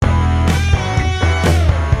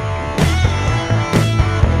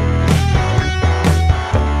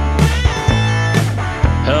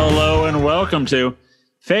welcome to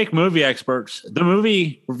Fake Movie Experts, the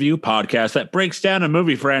movie review podcast that breaks down a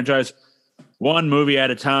movie franchise one movie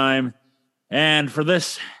at a time. And for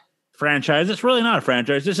this franchise, it's really not a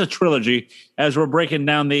franchise, it's a trilogy, as we're breaking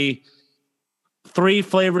down the Three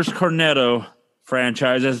Flavors Cornetto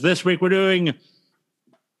franchise. As this week we're doing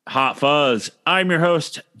Hot Fuzz. I'm your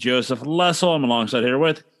host, Joseph Lessel. I'm alongside here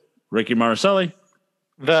with Ricky Marcelli.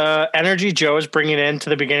 The energy Joe is bringing into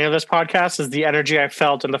the beginning of this podcast is the energy I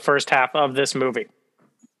felt in the first half of this movie.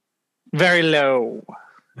 Very low.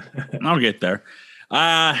 I'll get there.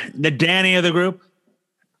 The Danny of the group,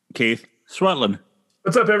 Keith Swetland.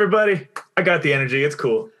 What's up, everybody? I got the energy. It's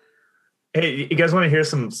cool. Hey, you guys want to hear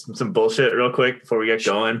some bullshit real quick before we get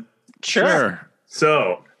going? Sure.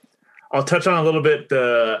 So, I'll touch on a little bit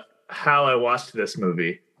how I watched this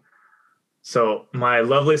movie. So, my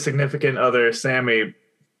lovely significant other, Sammy,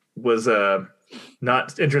 was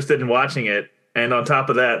not interested in watching it. And on top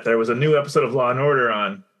of that, there was a new episode of Law and Order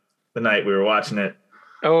on the night we were watching it.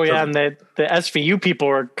 Oh, yeah, and the SVU people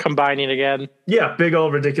were combining again. Yeah, big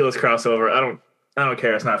old ridiculous crossover. I don't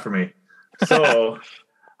care. It's not for me. So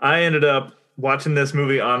I ended up watching this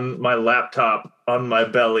movie on my laptop, on my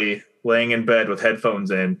belly, laying in bed with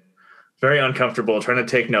headphones in. Very uncomfortable, trying to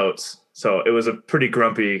take notes. So it was a pretty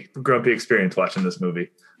grumpy experience watching this movie.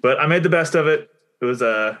 But I made the best of it. It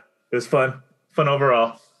was fun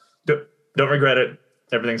overall. Don't regret it.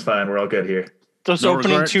 Everything's fine. We're all good here. Those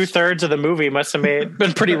opening 2/3 of the movie must have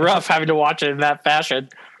been pretty rough having to watch it in that fashion.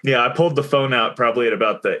 Yeah, I pulled the phone out probably at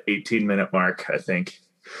about the 18-minute mark, I think.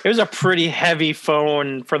 It was a pretty heavy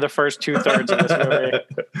phone for the first 2/3 of this movie.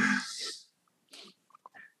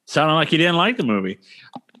 Sounded like you didn't like the movie.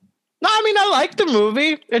 No, I mean, I like the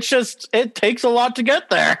movie. It's just, it takes a lot to get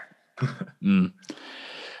there.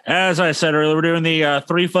 As I said earlier, we're doing the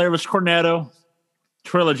Three Flavors Cornetto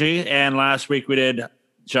trilogy. And last week we did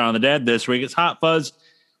Shaun of the Dead. This week it's Hot Fuzz.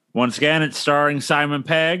 Once again, it's starring Simon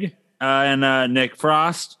Pegg and Nick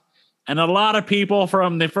Frost. And a lot of people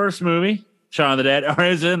from the first movie, Shaun of the Dead, are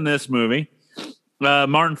in this movie.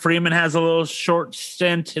 Martin Freeman has a little short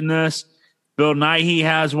stint in this. Bill Nighy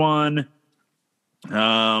has one.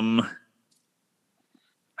 I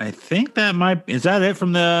think that is that it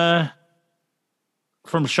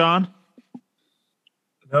from Shaun?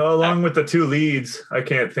 No, along with the two leads, I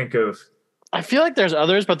can't think of. I feel like there's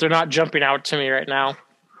others, but they're not jumping out to me right now.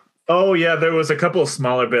 Oh, yeah, there was a couple of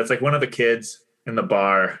smaller bits. Like one of the kids in the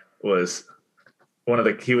bar was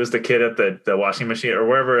he was the kid at the washing machine or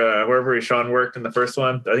wherever Sean worked in the first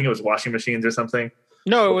one. I think it was washing machines or something.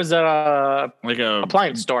 No, it was like a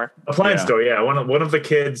appliance store. Appliance store, yeah. One of the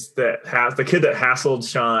kids the kid that hassled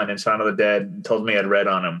Sean in Shaun of the Dead and told me I'd read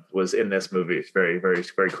on him was in this movie very, very,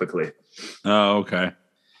 very quickly. Oh, okay.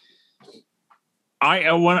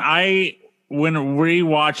 When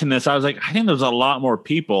rewatching this, I was like, I think there's a lot more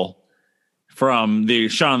people from the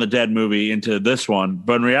Shaun of the Dead movie into this one,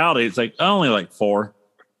 but in reality, it's like only like 4.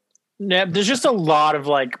 Yeah, there's just a lot of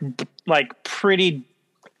like pretty,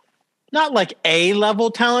 not like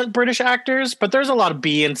A-level talent British actors, but there's a lot of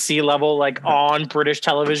B and C level like on British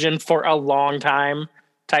television for a long time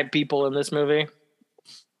type people in this movie.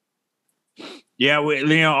 Yeah,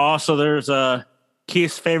 also there's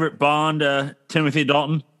Keith's favorite Bond, Timothy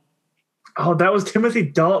Dalton. Oh, that was Timothy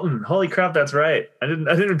Dalton. Holy crap, that's right. I didn't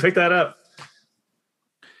even pick that up.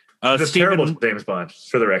 It's terrible James Bond,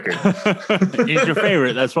 for the record. He's your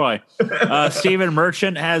favorite, that's why. Stephen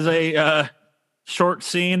Merchant has a short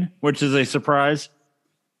scene, which is a surprise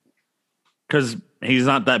because he's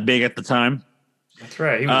not that big at the time. That's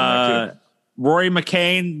right. He was Rory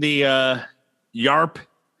McCain, the Yarp,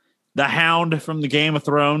 the Hound from the Game of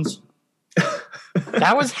Thrones.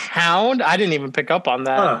 That was Hound? I didn't even pick up on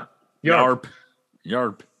that. Yarp.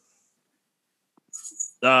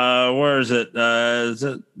 Where is it? There's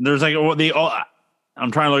like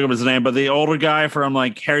I'm trying to look up his name, but the older guy from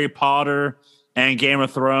like Harry Potter and Game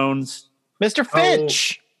of Thrones. Mr.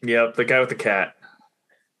 Finch. Oh, yep, the guy with the cat.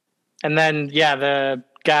 And then, yeah, the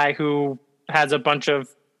guy who has a bunch of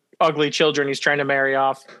ugly children he's trying to marry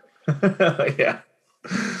off. Yeah.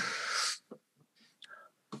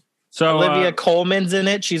 So Olivia Colman's in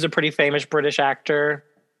it. She's a pretty famous British actor.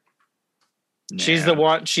 Nah.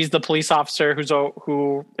 She's the police officer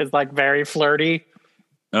who is like very flirty.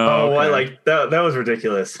 Oh, okay. I like that. That was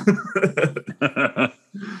ridiculous.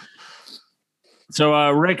 So,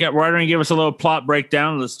 Rick, why don't you give us a little plot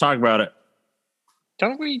breakdown? Let's talk about it.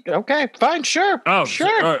 Don't we? Okay, fine, sure. Oh,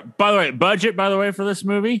 sure. By the way, budget, for this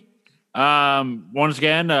movie, once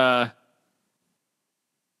again, by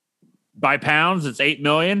pounds, it's $8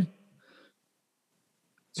 million.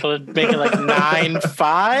 So they're making like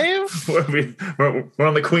 9.5. We're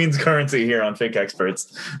on the Queen's currency here on Fake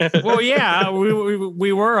Experts. Well, yeah,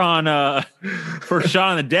 we were on for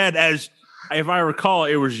Shaun of the Dead, as if I recall,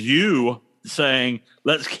 it was you saying,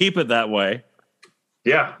 let's keep it that way.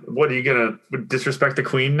 Yeah. What, are you going to disrespect the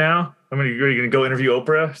Queen now? I mean, are you going to go interview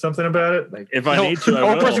Oprah or something about it? Like, if I need to, I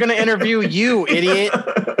Oprah's will. going to interview you, idiot.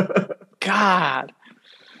 God.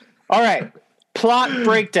 All right. Plot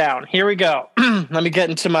breakdown. Here we go. Let me get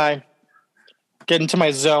into my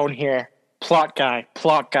zone here. Plot guy.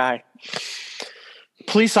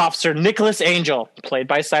 Police officer Nicholas Angel, played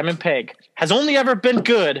by Simon Pegg, has only ever been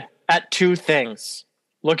good at two things: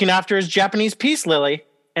 looking after his Japanese peace lily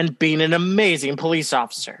and being an amazing police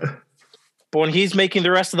officer. But when he's making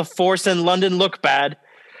the rest of the force in London look bad,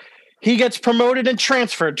 he gets promoted and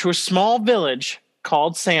transferred to a small village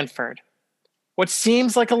called Sanford. What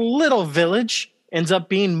seems like a little village ends up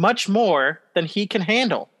being much more than he can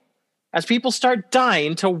handle, as people start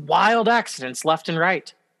dying to wild accidents left and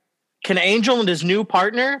right. Can Angel and his new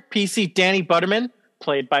partner, PC Danny Butterman,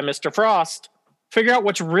 played by Mr. Frost, figure out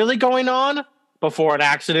what's really going on before an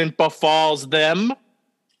accident befalls them?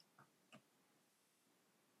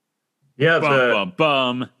 yeah,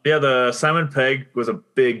 Bum. the Simon Pegg was a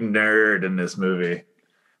big nerd in this movie.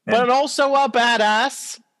 But also a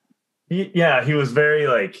badass. He was very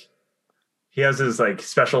like, he has his like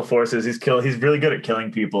special forces. He's really good at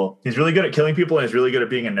killing people. He's really good at killing people, and he's really good at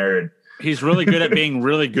being a nerd. He's really good at being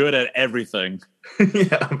really good at everything.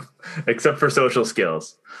 Yeah, except for social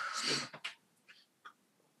skills.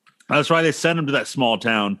 That's why they sent him to that small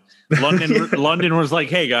town. London was like,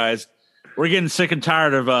 hey guys, we're getting sick and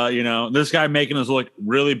tired of this guy making us look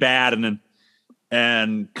really bad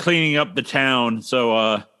and cleaning up the town.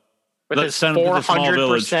 So With let's his send him to the small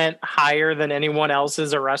village. 400% higher than anyone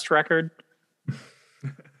else's arrest record.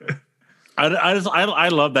 I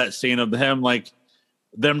love that scene of him, like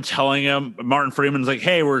them telling him, Martin Freeman's like,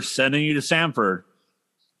 hey, we're sending you to Sanford.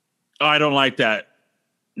 Oh, I don't like that.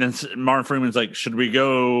 And then Martin Freeman's like, should we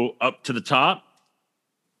go up to the top?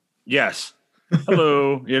 Yes.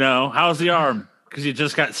 Hello. How's the arm? Because you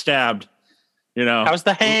just got stabbed. How's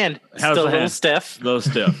the hand? How's Still the a little hand? stiff. A little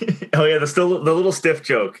stiff. Oh yeah, the little stiff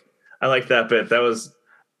joke. I like that bit. That was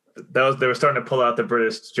they were starting to pull out the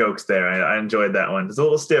British jokes there. I enjoyed that one. It's a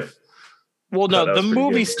little stiff. Well, no, that the was pretty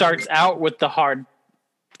movie good. starts out with the hard.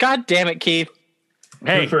 God damn it, Keith.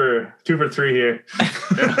 Hey, Two for three here.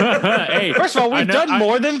 hey. First of all, we've done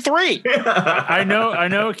more than three. I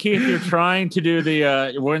know, Keith. You're trying to do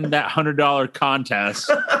the win that $100 contest.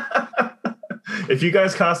 If you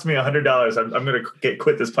guys cost me $100, I'm going to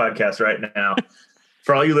quit this podcast right now.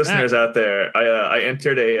 For all you listeners out there, I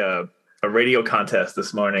entered a radio contest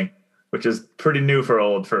this morning, which is pretty new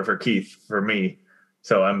for Keith, for me.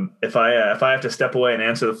 So if I have to step away and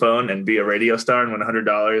answer the phone and be a radio star and win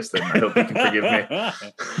 $100, then I hope you can forgive me.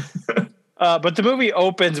 But the movie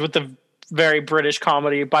opens with the very British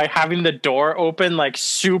comedy by having the door open like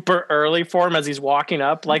super early for him as he's walking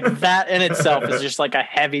up. Like that in itself is just like a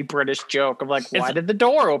heavy British joke of like, why did the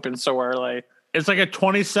door open so early? It's like a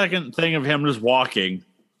 20-second thing of him just walking,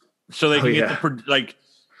 so they can get the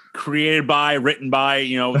created by, written by,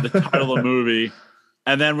 the title of the movie,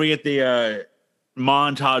 and then we get the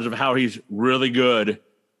montage of how he's really good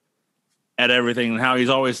at everything and how he's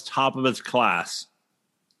always top of his class.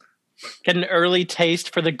 Get an early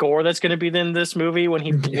taste for the gore that's going to be in this movie when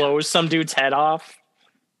he blows some dude's head off.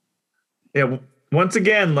 Yeah. Once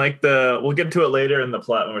again, we'll get to it later in the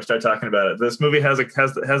plot when we start talking about it. This movie does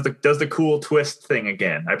the cool twist thing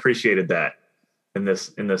again. I appreciated that in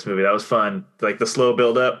this movie. That was fun. Like the slow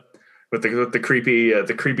build up with the creepy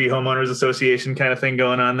homeowners association kind of thing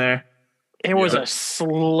going on there. It was a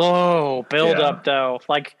slow build up though.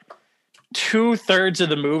 Like 2/3 of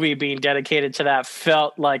the movie being dedicated to that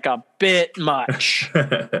felt like a bit much.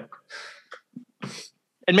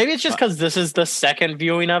 And maybe it's just because this is the second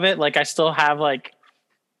viewing of it. Like I still have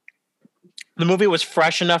the movie was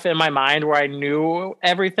fresh enough in my mind where I knew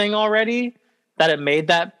everything already that it made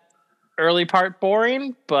that early part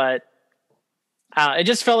boring. But it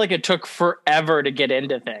just felt like it took forever to get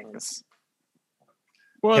into things.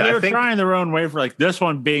 Well, they were trying their own way for like this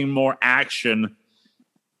one being more action,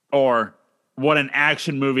 or what an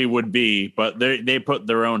action movie would be, but they put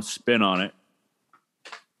their own spin on it.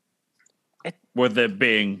 With it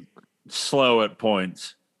being slow at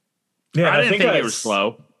points. Yeah, I didn't think it was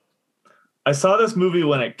slow. I saw this movie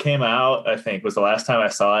when it came out, I think, was the last time I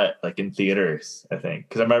saw it like in theaters, I think.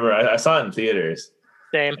 Because I remember I saw it in theaters.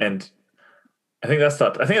 Same. And I think that's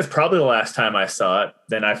probably the last time I saw it.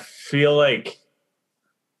 Then I feel like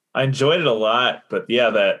I enjoyed it a lot, but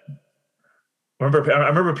yeah, that I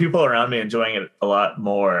remember people around me enjoying it a lot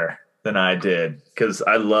more than I did because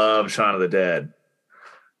I love Shaun of the Dead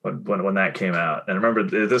when that came out. And I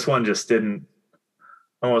remember this one just didn't.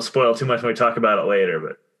 I won't spoil too much when we talk about it later,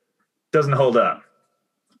 but it doesn't hold up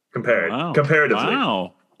comparatively.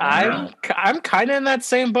 Wow. I'm kind of in that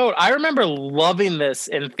same boat. I remember loving this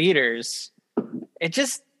in theaters. It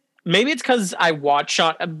just maybe it's because I watched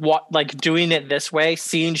like doing it this way,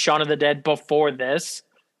 seeing Shaun of the Dead before this.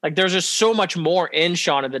 Like there's just so much more in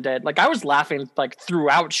Shaun of the Dead. Like I was laughing like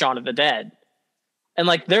throughout Shaun of the Dead, and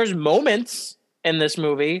like there's moments in this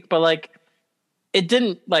movie, but like it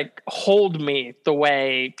didn't like hold me the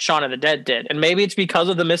way Shaun of the Dead did. And maybe it's because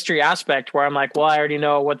of the mystery aspect where I'm like, well, I already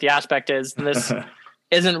know what the aspect is, and this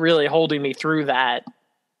isn't really holding me through that.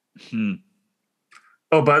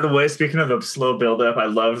 Oh, by the way, speaking of the slow buildup, I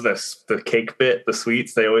love the cake bit, the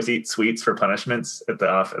sweets. They always eat sweets for punishments at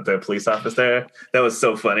the police office there. That was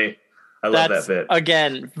so funny. I love that bit.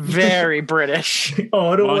 Again, very British. Oh,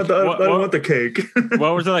 I don't want the cake.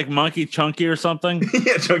 What was it, like Monkey Chunky or something?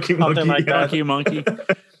 Yeah, Chunky Monkey. Something like that. Chunky Monkey.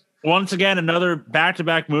 Once again, another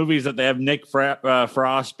back-to-back movies that they have Nick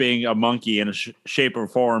Frost being a monkey in a shape or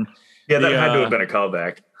form. Yeah, that had to have been a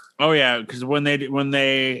callback. Oh yeah, because when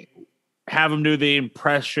they have him do the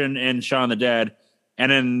impression in Shaun of the Dead,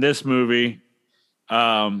 and in this movie,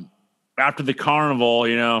 after the carnival,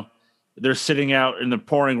 you know, they're sitting out in the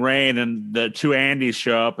pouring rain, and the two Andys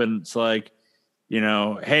show up, and it's like, you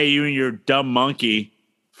know, hey, you and your dumb monkey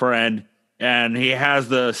friend, and he has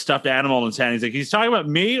the stuffed animal in his hand. He's like, he's talking about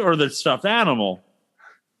me or the stuffed animal?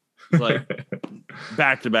 It's like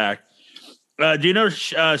back to back. Do you know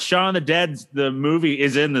Shaun of the Dead, the movie,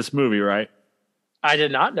 is in this movie, right? I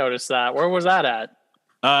did not notice that. Where was that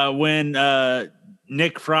at? When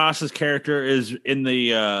Nick Frost's character is in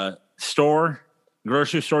the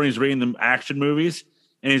grocery store, and he's reading the action movies,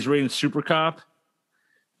 and he's reading Super Cop.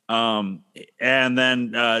 And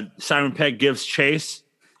then Simon Pegg gives chase.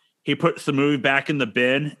 He puts the movie back in the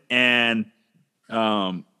bin, and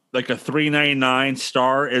like a $3.99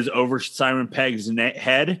 star is over Simon Pegg's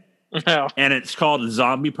head. Oh. And it's called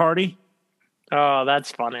Zombie Party. Oh, that's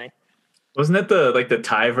funny. Wasn't it the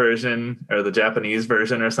Thai version or the Japanese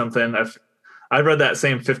version or something? I've read that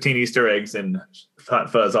same 15 Easter eggs in Hot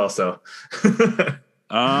Fuzz also. That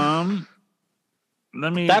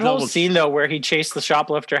whole scene though, where he chased the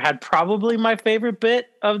shoplifter, had probably my favorite bit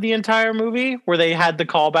of the entire movie, where they had the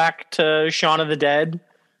callback to Shaun of the Dead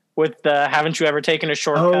with the "Haven't you ever taken a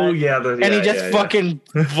shortcut?" Oh yeah, and he just fucking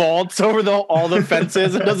vaults over all the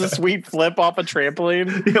fences and does a sweet flip off a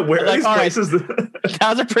trampoline. Yeah, where like, these places? That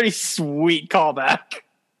was a pretty sweet callback.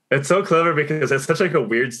 It's so clever because it's such like a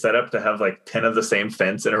weird setup to have like 10 of the same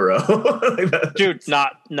fence in a row. Like dude,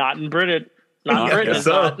 not in Britain. Not in Britain.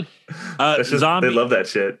 So. Zombie, they love that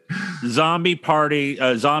shit. Zombies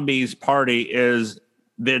Party is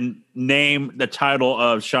the name, the title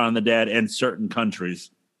of Shaun of the Dead in certain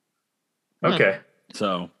countries. Okay.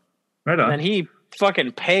 So. Right on. And he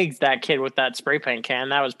fucking pegs that kid with that spray paint can.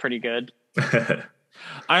 That was pretty good.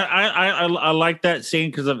 I like that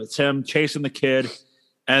scene because of it's him chasing the kid,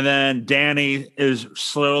 and then Danny is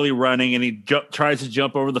slowly running, and he tries to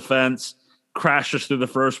jump over the fence, crashes through the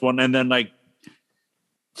first one, and then like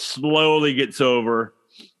slowly gets over.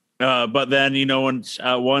 But then, you know, when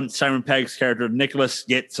once Simon Pegg's character Nicholas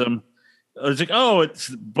gets him, it's like, oh, it's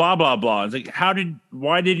blah blah blah. It's like,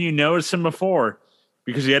 why didn't you notice him before?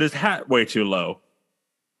 Because he had his hat way too low.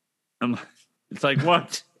 It's like,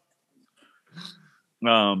 what?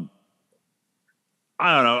 I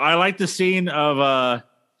don't know. I like the scene of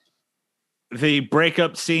the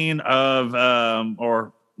breakup scene of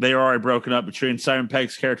or they are already broken up between Simon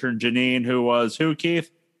Pegg's character and Janine, who was who, Keith?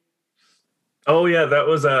 Oh yeah, that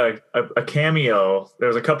was a cameo. There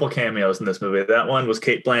was a couple cameos in this movie. That one was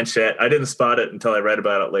Cate Blanchett. I didn't spot it until I read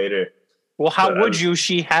about it later. Well, how would you?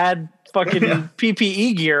 She had fucking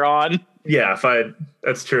PPE gear on. Yeah,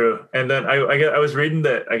 that's true. And then I was reading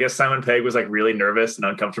that I guess Simon Pegg was like really nervous and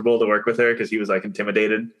uncomfortable to work with her because he was like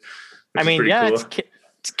intimidated. I mean, yeah, cool.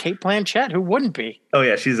 it's Cate Blanchett. Who wouldn't be? Oh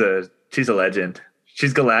yeah, she's a legend.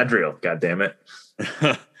 She's Galadriel. God damn it.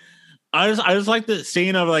 I just like the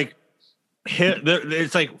scene of like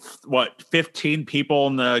it's like what 15 people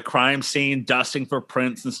in the crime scene dusting for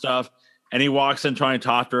prints and stuff, and he walks in trying to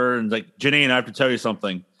talk to her and like, Janine, I have to tell you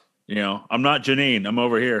something. You know, I'm not Janine. I'm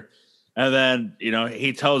over here. And then, you know,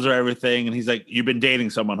 he tells her everything, and he's like, you've been dating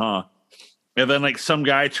someone, huh? And then, like, some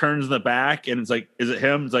guy turns in the back, and it's like, is it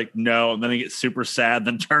him? It's like, no. And then he gets super sad,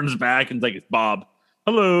 then turns back, and it's like, it's Bob.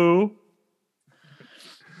 Hello.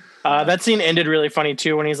 That scene ended really funny,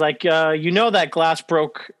 too, when he's like, you know that glass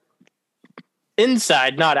broke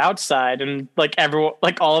inside, not outside. And like everyone,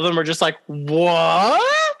 like all of them are just like, what?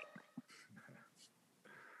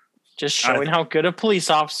 Just showing how good a police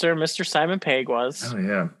officer Mr. Simon Pegg was. Oh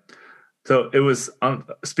yeah. So it was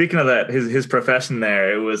speaking of that, his profession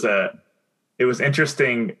there, it was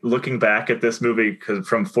interesting looking back at this movie because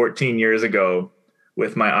from 14 years ago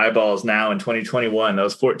with my eyeballs now in 2021, that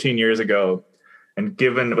was 14 years ago. And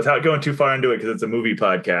given, without going too far into it, because it's a movie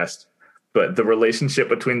podcast, but the relationship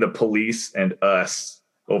between the police and us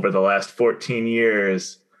over the last 14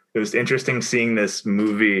 years, it was interesting seeing this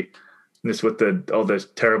movie, this with all the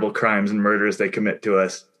terrible crimes and murders they commit to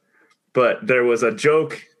us. But there was a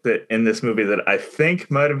joke that in this movie that I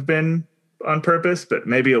think might have been on purpose, but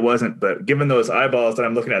maybe it wasn't. But given those eyeballs that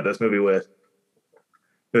I'm looking at this movie with,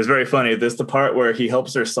 it was very funny. There's the part where he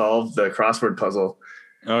helps her solve the crossword puzzle.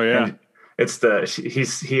 Oh yeah. And it's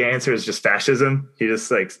he answers just fascism. He just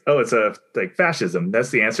like, oh, it's fascism. That's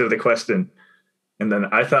the answer to the question. And then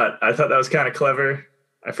I thought that was kind of clever.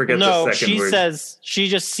 I forget the second word. She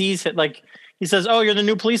just sees it. Like he says, oh, you're the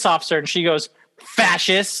new police officer. And she goes,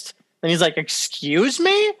 fascist. And he's like, excuse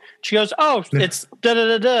me? She goes, oh, it's da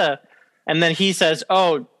da da da. And then he says,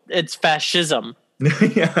 oh, it's fascism.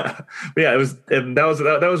 Yeah.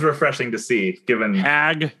 That was refreshing to see given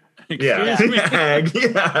Hag. Yeah. Hag.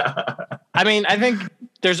 Yeah. I mean, I think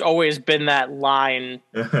there's always been that line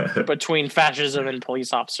between fascism and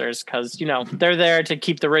police officers because, they're there to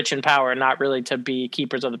keep the rich in power, not really to be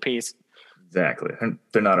keepers of the peace. Exactly. And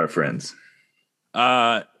they're not our friends.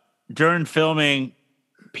 During filming,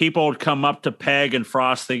 people would come up to Pegg and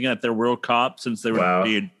Frost thinking that they're real cops since they were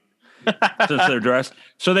since they're dressed.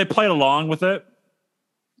 So they played along with it.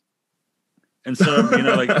 And so,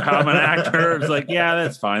 like I'm an actor, it's like, yeah,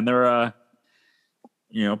 that's fine. They're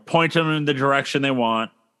point them in the direction they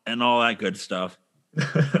want and all that good stuff.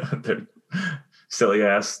 They're silly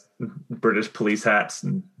ass British police hats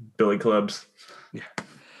and billy clubs. Yeah.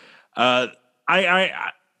 I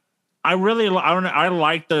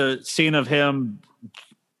like the scene of him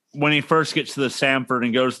when he first gets to the Sanford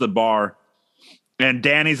and goes to the bar, and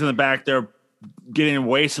Danny's in the back there getting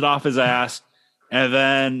wasted off his ass. And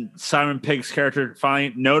then Simon Pegg's character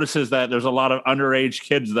finally notices that there's a lot of underage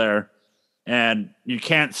kids there, and you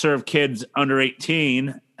can't serve kids under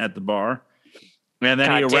 18 at the bar. And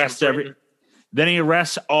then he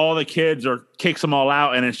arrests all the kids or kicks them all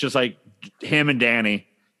out, and it's just like him and Danny,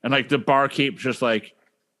 and like the barkeep's just like,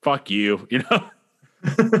 "Fuck you,"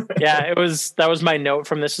 Yeah, that was my note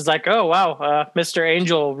from this. Is like, oh wow, Mr.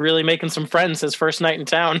 Angel really making some friends his first night in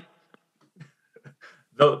town.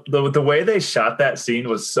 The way they shot that scene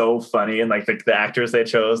was so funny, and like the actors they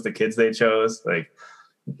chose, the kids they chose, like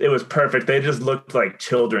it was perfect. They just looked like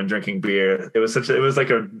children drinking beer. It was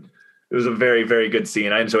a very, very good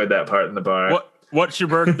scene. I enjoyed that part in the bar. What's your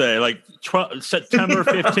birthday? Like September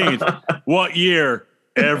 15th. What year?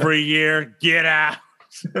 Every year. Get out.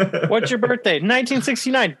 What's your birthday?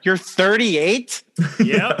 1969. You're 38?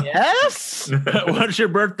 Yep. Yes. What's your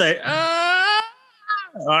birthday? All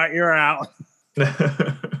right, you're out. But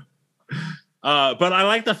I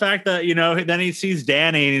like the fact that then he sees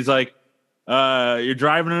Danny and he's like, you're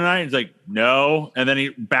driving tonight? He's like, no. And then he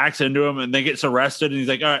backs into him and then gets arrested, and he's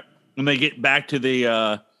like, all right. And they get back to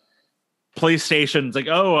the police station. It's like,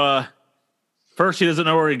 first he doesn't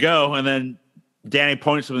know where to go, and then Danny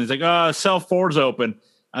points to him and he's like, cell 4's open.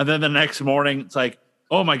 And then the next morning it's like,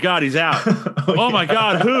 oh my God, he's out. My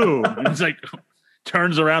God, who? And he's like,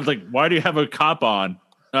 turns around, like, why do you have a cop on?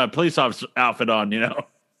 Police officer outfit on,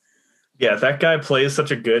 Yeah, that guy plays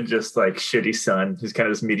such a good, just like shitty son. He's kind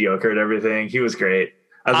of just mediocre at everything. He was great.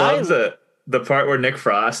 I love the part where Nick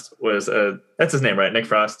Frost was that's his name, right? Nick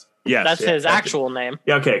Frost. Yes. That's his actual name.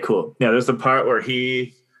 Yeah, okay, cool. Yeah, there's the part where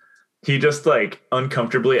he just like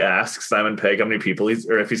uncomfortably asks Simon Pegg how many people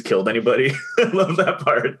or if he's killed anybody. I love that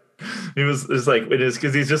part. He was like, it is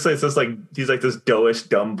because he's just like this, like he's like this doughish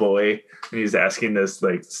dumb boy, and he's asking this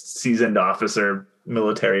like seasoned officer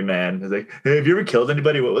military man. He's like, hey, have you ever killed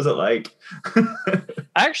anybody? What was it like?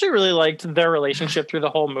 I actually really liked their relationship through the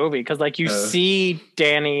whole movie because like you see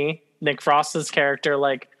Danny, Nick Frost's character,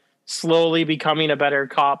 like slowly becoming a better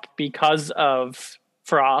cop because of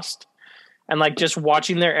Frost, and like just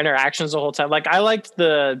watching their interactions the whole time. Like I liked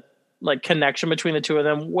the like connection between the two of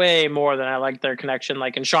them way more than I liked their connection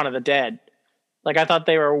like in Shaun of the Dead. Like I thought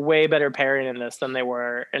they were a way better pairing in this than they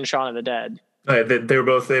were in Shaun of the Dead. They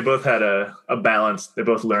both had a balance. They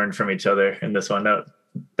both learned from each other in this one. That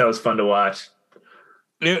was fun to watch.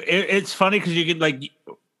 It's funny because you could like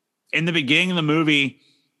in the beginning of the movie,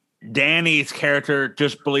 Danny's character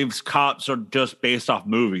just believes cops are just based off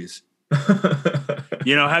movies. They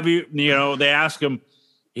ask him,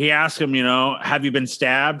 he asked him, have you been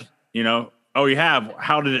stabbed? Oh, you have.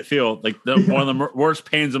 How did it feel? Like one of the worst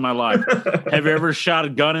pains of my life. Have you ever shot a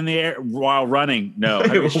gun in the air while running? No.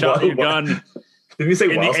 Have you shot your gun? Did you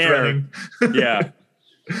say whilst running? Yeah.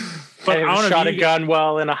 But I shot a gun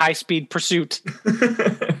while in a high-speed pursuit.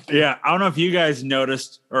 Yeah, I don't know if you guys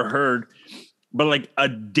noticed or heard, but like a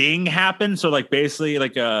ding happened. So like basically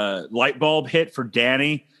like a light bulb hit for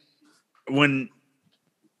Danny when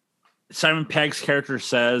Simon Pegg's character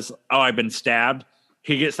says, "Oh, I've been stabbed."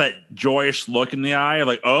 He gets that joyous look in the eye of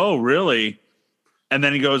like, "Oh, really?" And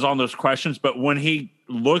then he goes on those questions. But when he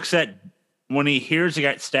hears he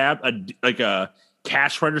got stabbed, a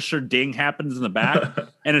cash register ding happens in the back,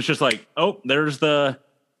 and it's just like, oh, there's the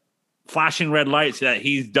flashing red lights that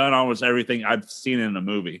he's done almost everything I've seen in a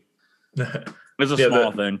movie. It's a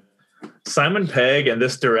small thing. Simon Pegg and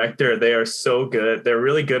this director, they are so good. They're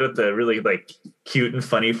really good at the really like cute and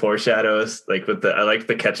funny foreshadows. Like I like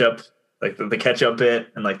the ketchup, like the ketchup bit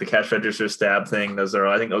and like the cash register stab thing.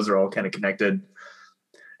 I think those are all kind of connected.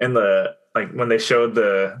 And when they showed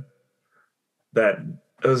the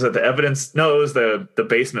evidence. No, it was the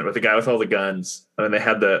basement with the guy with all the guns. I mean, they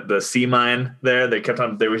had the sea mine there. They kept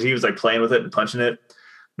on. He was like playing with it and punching it.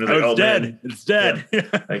 And it was it's dead. Man. It's dead.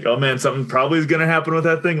 Yeah. Like, oh man, something probably is going to happen with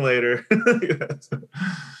that thing later.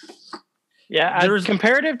 Yeah,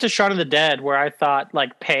 comparative to Shaun of the Dead, where I thought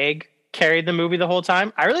like Pegg carried the movie the whole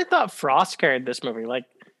time. I really thought Frost carried this movie. Like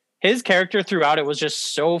his character throughout it was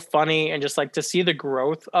just so funny, and just like to see the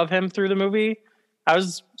growth of him through the movie. I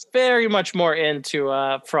was very much more into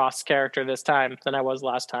Frost's character this time than I was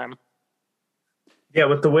last time. Yeah,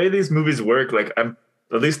 with the way these movies work, like at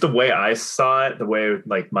least the way I saw it, the way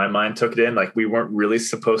like my mind took it in, like we weren't really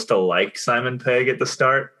supposed to like Simon Pegg at the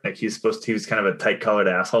start. Like he was kind of a tight-collared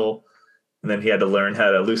asshole, and then he had to learn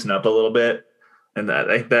how to loosen up a little bit. And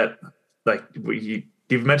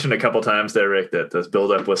you've mentioned a couple times there, Rick, that this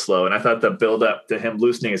build-up was slow, and I thought the build-up to him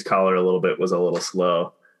loosening his collar a little bit was a little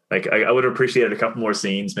slow. Like I would have appreciated a couple more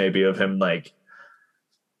scenes, maybe of him, like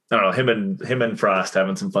I don't know, him and Frost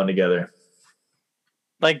having some fun together.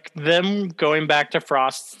 Like them going back to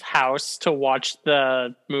Frost's house to watch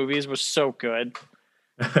the movies was so good.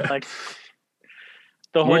 Like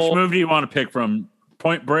which movie do you want to pick from?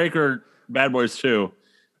 Point Break or Bad Boys 2?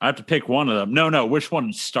 I have to pick one of them. No, which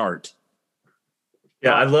one start?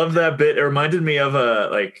 Yeah, I love that bit. It reminded me of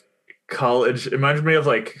college. It reminded me of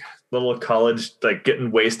like little college, like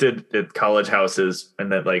getting wasted at college houses and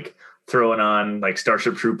then like throwing on like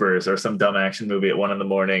Starship Troopers or some dumb action movie at 1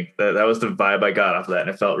 a.m. That was the vibe I got off of that, and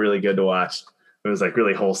it felt really good to watch. It was like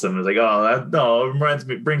really wholesome. It was like,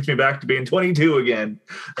 it brings me back to being 22 again.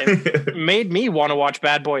 It made me want to watch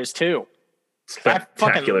Bad Boys 2.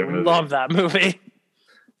 Spectacular movie. Love that movie.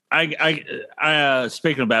 I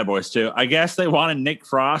speaking of Bad Boys 2, I guess they wanted Nick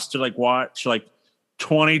Frost to like watch like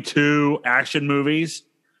 22 action movies.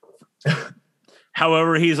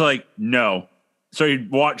 However, he's like, no. So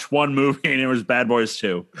he'd watch one movie and it was Bad Boys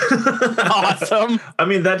 2. Awesome. I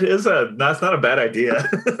mean, that's not a bad idea.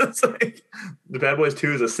 It's like the Bad Boys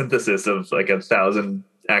 2 is a synthesis of like 1,000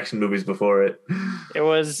 action movies before it. It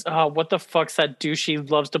was what the fuck's that douchey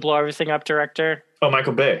loves to blow everything up director? Oh,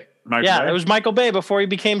 Michael Bay. It was Michael Bay before he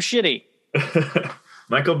became shitty.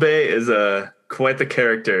 Michael Bay is quite the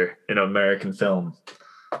character in American film.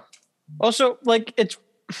 Also, like it's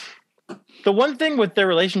the one thing with their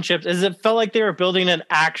relationships is it felt like they were building an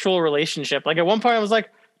actual relationship. Like at one point I was like,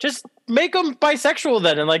 just make them bisexual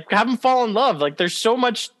then and like have them fall in love. Like there's so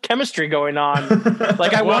much chemistry going on.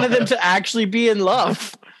 Like I wanted them to actually be in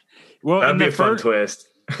love. Well, that'd be a fun twist.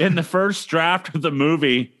 In the first draft of the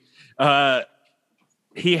movie,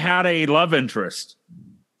 he had a love interest.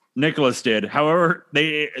 Nicholas did. However,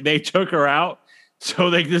 they took her out, so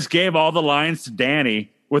they just gave all the lines to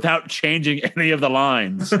Danny without changing any of the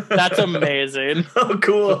lines. That's amazing. Oh,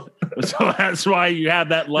 cool. So that's why you had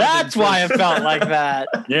that love That's interest. why it felt like that.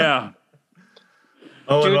 Yeah.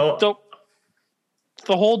 Oh, dude, no.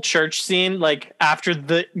 The whole church scene, like after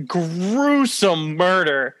the gruesome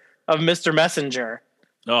murder of Mr. Messenger.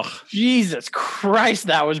 Oh, Jesus Christ,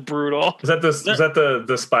 that was brutal. Was that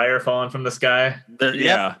the spire falling from the sky?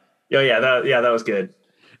 Yeah. Oh, yeah, that was good.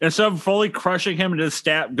 And so fully crushing him, and his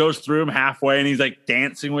stab goes through him halfway, and he's like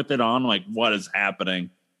dancing with it on. Like, what is happening?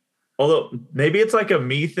 Although maybe it's like a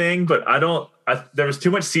me thing, but there was too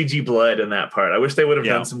much CG blood in that part. I wish they would have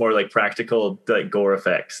done some more like practical like gore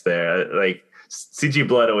effects there. Like CG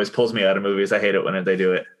blood always pulls me out of movies. I hate it when they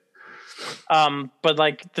do it. But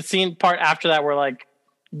like the scene part after that, where like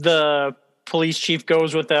the police chief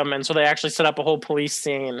goes with them, and so they actually set up a whole police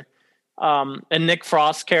scene. And Nick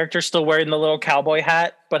Frost's character still wearing the little cowboy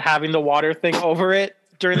hat, but having the water thing over it.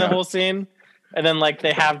 during the whole scene. And then like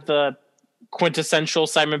they have the quintessential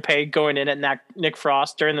Simon Pegg going in at Nick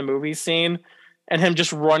Frost during the movie scene, and him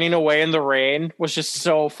just running away in the rain was just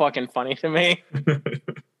so fucking funny to me.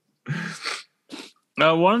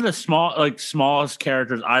 One of the smallest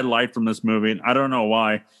characters I liked from this movie, and I don't know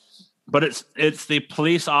why, but it's the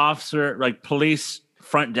police officer, like police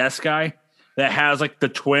front desk guy that has like the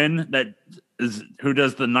twin that is who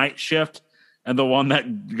does the night shift and the one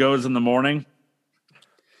that goes in the morning.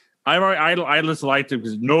 I just liked it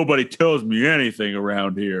because nobody tells me anything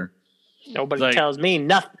around here. Nobody tells me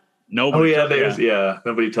nothing. Nobody.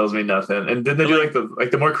 Nobody tells me nothing. And didn't they do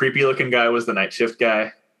like the more creepy looking guy was the night shift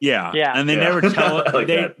guy? Yeah. Yeah. And they never tell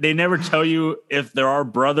they never tell you if there are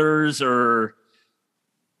brothers or.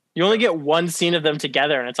 You only get one scene of them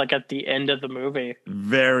together, and it's like at the end of the movie.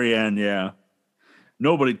 Very end, yeah.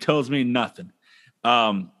 Nobody tells me nothing.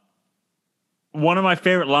 One of my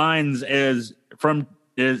favorite lines is from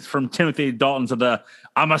Timothy Dalton's of the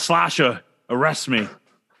 "I'm a slasher, arrest me."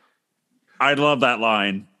 I love that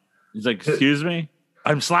line. He's like, "Excuse me,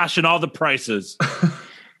 I'm slashing all the prices."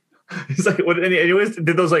 He's like, what? And he always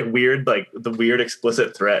did those like weird, like the weird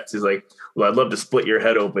explicit threats. He's like, "Well, I'd love to split your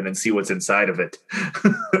head open and see what's inside of it."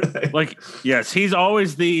 Like, yes, he's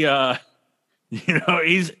always the,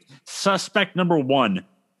 he's suspect number one.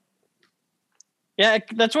 Yeah,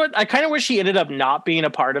 that's what I kind of wish he ended up not being a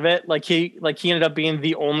part of it. Like he ended up being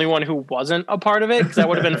the only one who wasn't a part of it, because that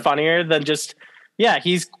would have been funnier than just, yeah,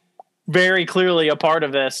 he's very clearly a part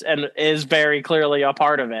of this and is very clearly a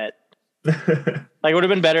part of it. Like, it would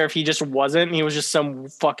have been better if he just wasn't. And he was just some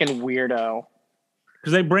fucking weirdo.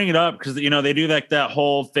 Because they bring it up because, they do like that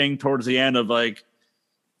whole thing towards the end of like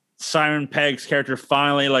Simon Pegg's character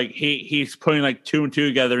finally, like he's putting like two and two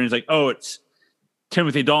together, and he's like, oh, it's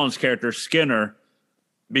Timothy Dalton's character Skinner,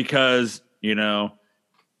 because the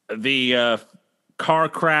car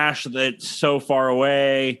crash that's so far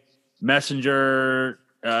away, Messenger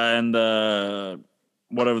and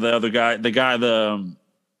whatever the other guy, the guy that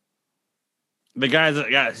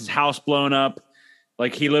got his house blown up,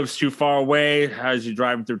 like he lives too far away as you're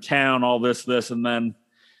driving through town, all this, and then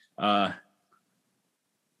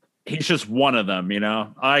he's just one of them,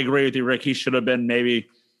 I agree with you, Rick. He should have been maybe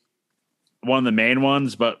one of the main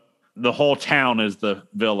ones, but the whole town is the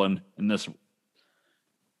villain in this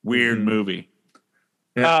weird movie.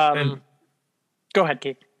 Yeah, go ahead,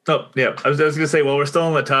 Keith. Oh, yeah. I was going to say, well, we're still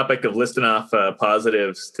on the topic of listing off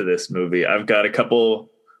positives to this movie. I've got a couple.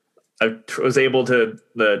 I was able to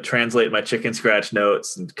translate my chicken scratch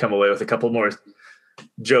notes and come away with a couple more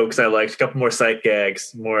jokes I liked, a couple more sight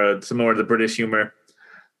gags, some more of the British humor.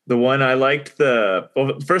 The one I liked,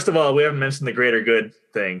 first of all, we haven't mentioned the greater good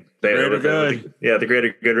thing. Greater good. The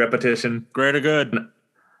greater good repetition. Greater good.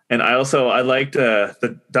 And I liked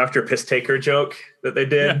the Dr. Piss Taker joke that they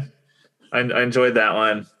did. Yeah. I enjoyed that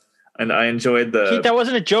one. And I enjoyed Keith, that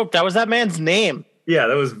wasn't a joke. That was that man's name.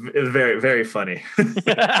 Yeah, it was very, very funny.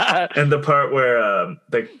 And the part where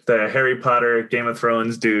the Harry Potter Game of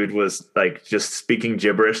Thrones dude was like just speaking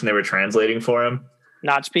gibberish and they were translating for him.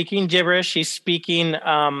 Not speaking gibberish. He's speaking,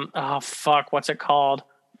 what's it called?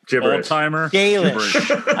 Gibberish. Old-timer. Gaelish.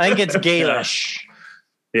 I think it's Gaelish.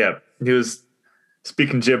 Yeah, he was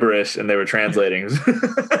speaking gibberish and they were translating.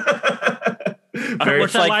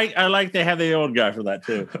 Which I like they have the old guy for that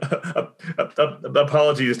too.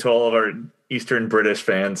 Apologies to all of our Eastern British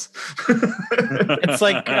fans. It's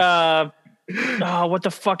like, what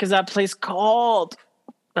the fuck is that place called?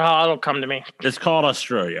 Oh, it'll come to me. It's called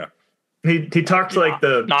Australia. He talked like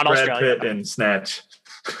the not Brad Australia. Pitt in Snatch.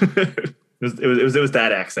 it was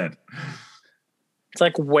that accent. It's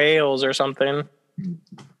like Wales or something.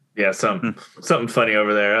 Yeah, something funny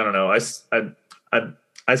over there. I don't know.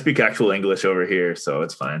 I speak actual English over here, so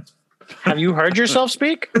it's fine. Have you heard yourself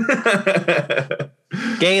speak?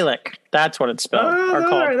 Gaelic. That's what it's spelled. Or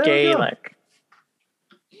called right, Gaelic.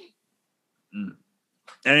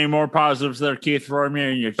 Any more positives there, Keith, for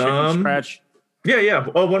me in your chicken scratch? Yeah.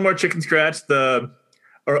 Oh, one more chicken scratch.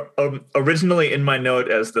 Originally in my note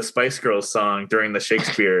as the Spice Girls song during the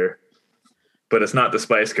Shakespeare, but it's not the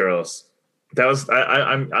Spice Girls. That was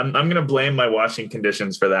I'm gonna blame my washing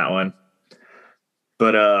conditions for that one.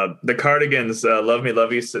 But the Cardigans, "Love Me,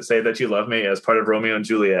 Love You, Say That You Love Me" as part of Romeo and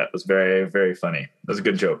Juliet was very, very funny. It was a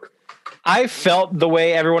good joke. I felt the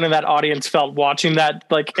way everyone in that audience felt watching that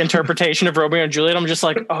like interpretation of Romeo and Juliet. I'm just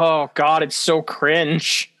like, oh God, it's so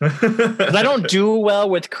cringe. 'Cause I don't do well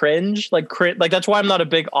with cringe. Like that's why I'm not a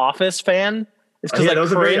big Office fan. It's because that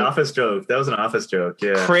was a very Office joke. That was an Office joke.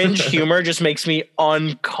 Yeah. Cringe humor just makes me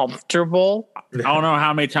uncomfortable. I don't know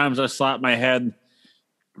how many times I slapped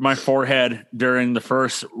my forehead during the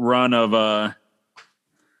first run of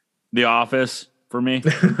The Office for me. Do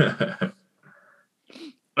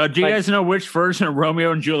you guys know which version of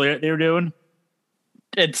Romeo and Juliet they were doing?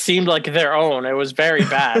 It seemed like their own. It was very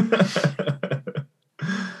bad.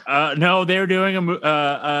 No, they were doing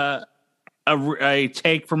a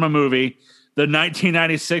take from a movie. The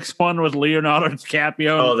 1996 one with Leonardo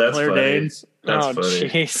DiCaprio and Claire Danes. That's oh, funny.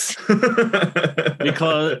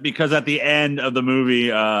 jeez. because at the end of the movie,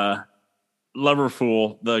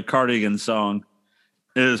 Loverfool, the Cardigan song,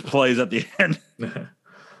 plays at the end.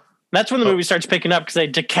 That's when the movie starts picking up because they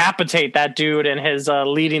decapitate that dude and his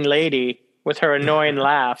leading lady with her annoying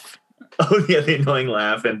laugh. Oh yeah, the annoying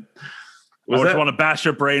laugh. And I just want to bash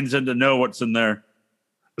your brains in to know what's in there.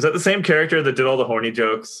 Was that the same character that did all the horny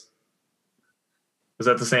jokes? Is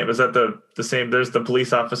that the same? Is that the same? There's the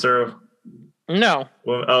police officer. No.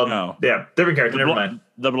 Well, No. Yeah, different character. Never mind.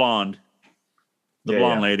 The blonde. The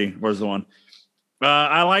blonde lady. Where's the one?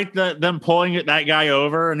 I like them pulling that guy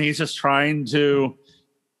over, and he's just trying to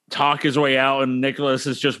talk his way out, and Nicholas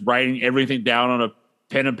is just writing everything down on a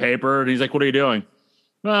pen and paper, and he's like, "What are you doing?"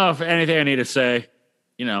 Well, if anything I need to say,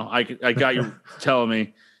 I got you telling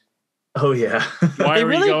me. Oh yeah. They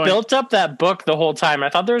really built up that book the whole time. I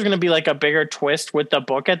thought there was going to be like a bigger twist with the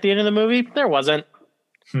book at the end of the movie. There wasn't.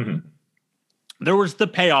 There was the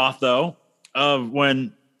payoff though of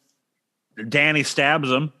when Danny stabs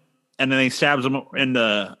him, and then he stabs him in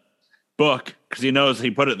the book because he knows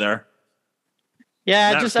he put it there.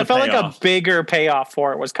 Yeah, I felt like a bigger payoff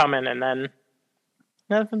for it was coming, and then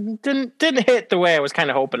nothing didn't hit the way I was kind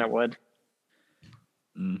of hoping it would.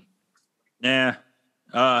 Yeah.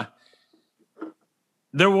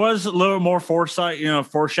 There was a little more foresight,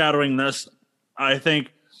 foreshadowing this. I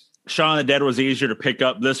think Shaun of the Dead was easier to pick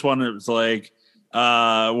up. This one, it was like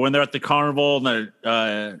when they're at the carnival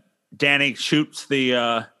and Danny shoots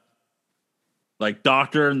the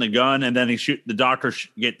doctor and the gun, and then the doctor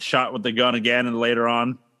gets shot with the gun again, and later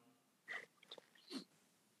on.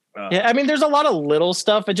 Yeah, I mean, there's a lot of little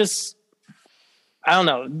stuff. It just, I don't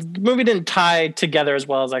know. The movie didn't tie together as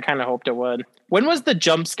well as I kind of hoped it would. When was the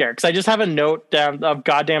jump scare? Because I just have a note down of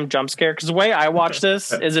goddamn jump scare. Because the way I watch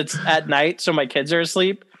this is it's at night, so my kids are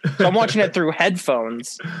asleep. So I'm watching it through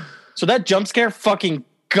headphones. So that jump scare fucking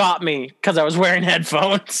got me because I was wearing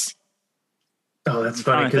headphones. Oh, that's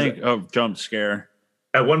funny. I think jump scare.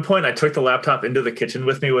 At one point, I took the laptop into the kitchen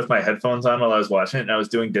with me with my headphones on while I was watching it, and I was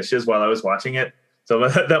doing dishes while I was watching it. So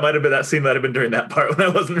that might have been that scene might have been during that part when I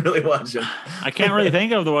wasn't really watching. I can't really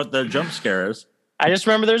think of what the jump scare is. I just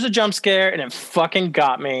remember there's a jump scare and it fucking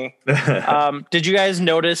got me. Did you guys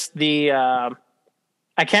notice the? I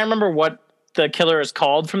can't remember what the killer is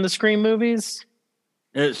called from the Scream movies.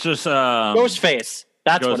 It's just Ghostface.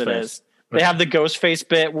 That's what it is. They have the Ghostface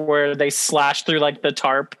bit where they slash through like the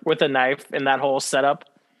tarp with a knife in that whole setup.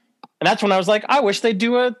 And that's when I was like, I wish they'd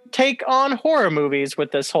do a take on horror movies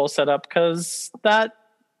with this whole setup because that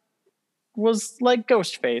was like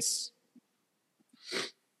Ghostface.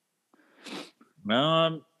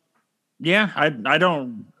 Yeah, I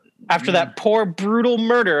don't. After that poor, brutal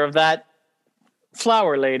murder of that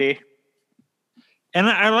flower lady. And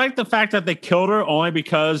I like the fact that they killed her only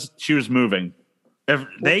because she was moving. If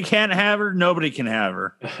they can't have her, nobody can have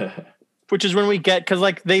her. Which is when we get, because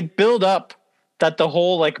like they build up that the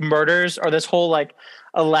whole like murders are this whole like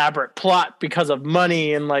elaborate plot because of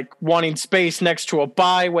money and like wanting space next to a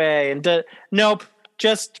byway. And nope,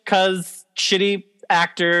 just because shitty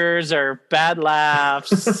actors or bad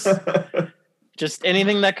laughs. Just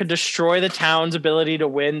anything that could destroy the town's ability to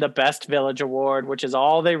win the best village award, which is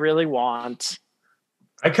all they really want.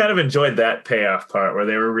 I kind of enjoyed that payoff part where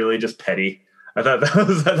they were really just petty. I thought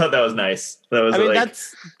that was nice. That was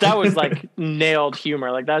that was like nailed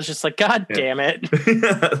humor. Like that was just like, God damn it.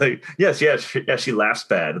 Like, yes, she laughs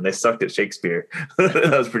bad and they sucked at Shakespeare.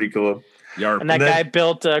 That was pretty cool. And that guy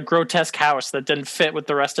built a grotesque house that didn't fit with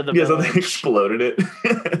the rest of the village. So they exploded it.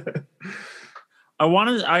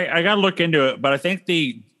 I gotta look into it, but I think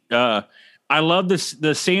I love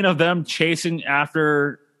the scene of them chasing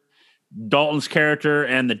after Dalton's character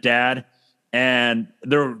and the dad, and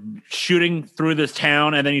they're shooting through this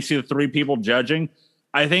town, and then you see the three people judging.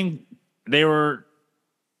 I think they were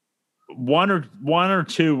one or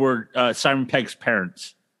two were Simon Pegg's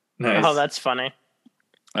parents. Nice. Oh, that's funny.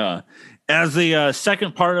 As the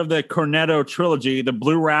second part of the Cornetto trilogy, the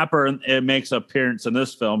blue wrapper it makes an appearance in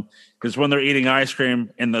this film because when they're eating ice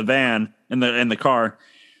cream in the van in the car,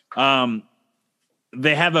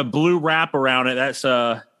 they have a blue wrap around it that's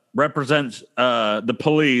represents the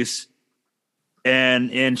police,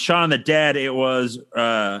 and in Shaun of the Dead it was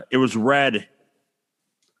red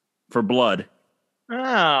for blood.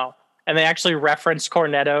 Oh, and they actually referenced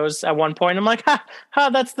Cornettos at one point. I'm like,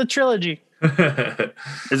 that's the trilogy.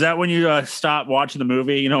 Is that when you stop watching the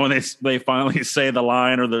movie? You know, when they finally say the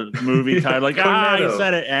line or the movie title, like, you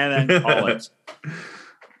said it, and then call it.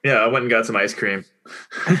 Yeah, I went and got some ice cream.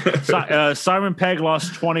 Simon Pegg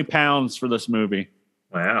lost 20 pounds for this movie.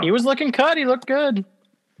 Wow. He was looking cut. He looked good.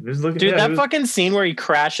 Fucking scene where he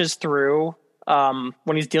crashes through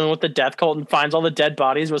when he's dealing with the death cult and finds all the dead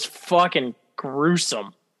bodies was fucking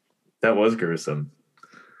gruesome. That was gruesome.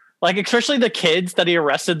 Like, especially the kids that he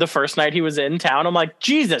arrested the first night he was in town. I'm like,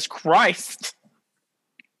 Jesus Christ.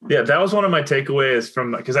 Yeah, that was one of my takeaways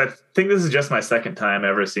from, because I think this is just my second time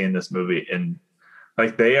ever seeing this movie, and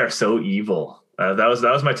like they are so evil. That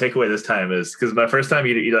was my takeaway this time, is because my first time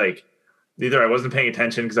you like either I wasn't paying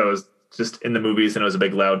attention because I was just in the movies and it was a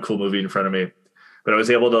big loud cool movie in front of me, but I was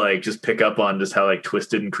able to like just pick up on just how like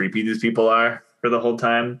twisted and creepy these people are for the whole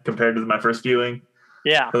time compared to my first viewing.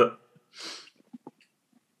 Yeah.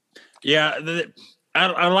 Yeah,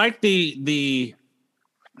 I like the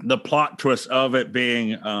plot twist of it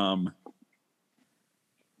being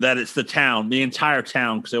that it's the town, the entire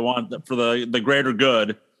town, because they want for the greater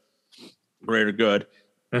good.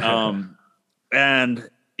 And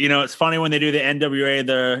you know, it's funny when they do the NWA,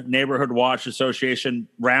 the Neighborhood Watch Association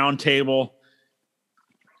roundtable,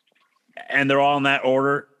 and they're all in that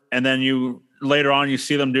order, and then later on you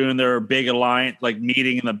see them doing their big alliance, like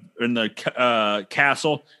meeting in the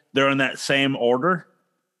castle. They're in that same order.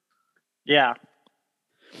 Yeah.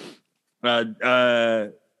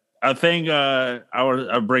 A thing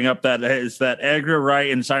I'll bring up that is that Edgar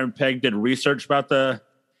Wright and Simon Pegg did research about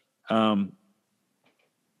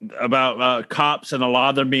cops, and a lot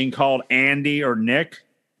of them being called Andy or Nick.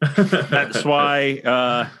 That's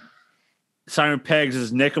why Simon Pegg's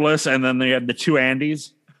is Nicholas, and then they had the two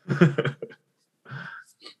Andys.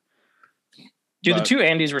 Dude, the two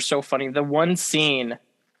Andys were so funny. The one scene,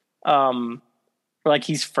 like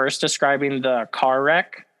he's first describing the car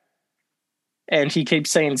wreck, and he keeps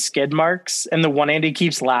saying skid marks, and the one Andy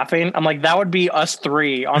keeps laughing. I'm like, that would be us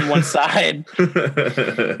three on one side.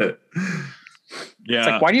 Yeah. It's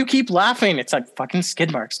like, why do you keep laughing? It's like, fucking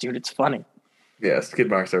skid marks, dude. It's funny. Yeah, skid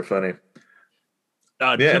marks are funny.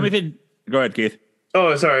 Timothy, go ahead, Keith.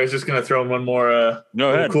 Oh, sorry. I was just going to throw in one more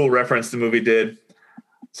cool reference the movie did.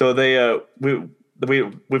 So we've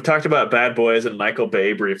talked about Bad Boys and Michael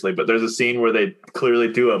Bay briefly, but there's a scene where they clearly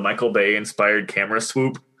do a Michael Bay inspired camera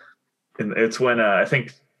swoop. And it's when I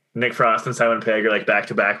think Nick Frost and Simon Pegg are like back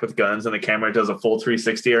to back with guns, and the camera does a full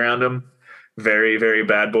 360 around them. Very, very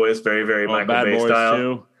Bad Boys, very, very Michael Bay style.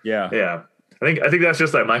 Too. Yeah. Yeah. I think that's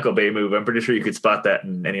just that Michael Bay move. I'm pretty sure you could spot that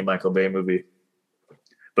in any Michael Bay movie.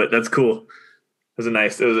 But that's cool. It was a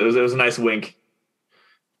nice wink.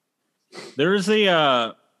 There's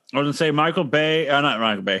I was gonna say Michael Bay, not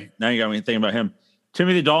Michael Bay. Now you got me thinking about him.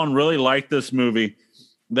 Timothy Dalton really liked this movie.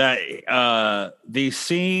 That the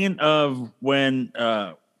scene of when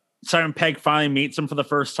Simon Pegg finally meets him for the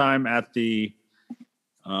first time at the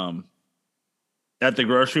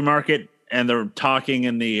grocery market, and they're talking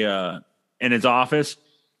in his office.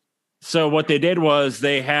 So what they did was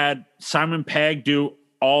they had Simon Pegg do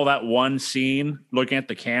all that one scene looking at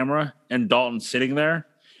the camera and Dalton sitting there.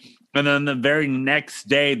 And then the very next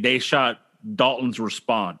day they shot Dalton's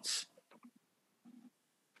response.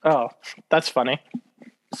 Oh, that's funny.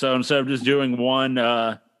 So instead of just doing one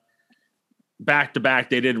back to back,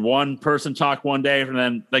 they did one person talk one day, and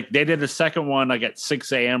then like they did a second one like at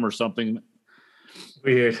 6 a.m. or something.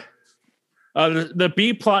 Weird. The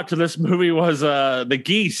B plot to this movie was the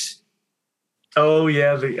geese. Oh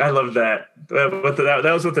yeah, I love that. That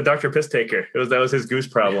was with the Dr. Piss Taker. That was his goose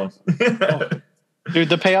problem. Dude,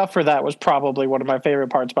 the payoff for that was probably one of my favorite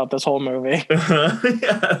parts about this whole movie. Yeah,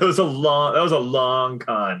 that was a long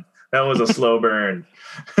con. That was a slow burn.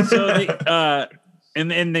 So in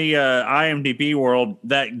the IMDb world,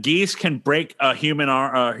 that geese can break a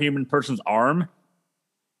human person's arm,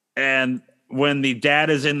 and when the dad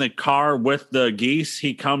is in the car with the geese,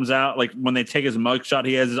 he comes out like when they take his mugshot,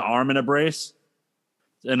 he has his arm in a brace,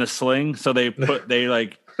 in a sling. So they did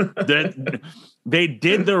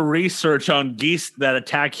the research on geese that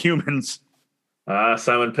attack humans.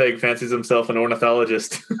 Simon Pegg fancies himself an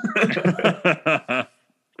ornithologist.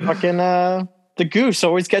 Fucking the goose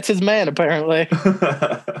always gets his man, apparently.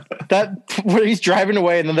 That when he's driving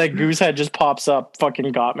away and then that goose head just pops up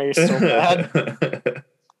fucking got me so bad.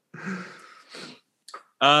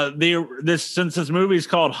 Since this movie is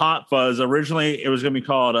called Hot Fuzz, originally it was going to be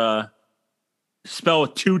called spelled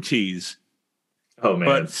with 2 T's. Oh man!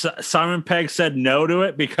 But Simon Pegg said no to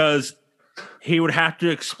it because he would have to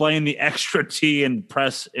explain the extra T in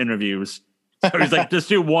press interviews. So he's like, just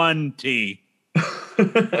do one T.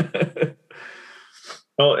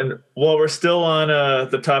 Oh, and while we're still on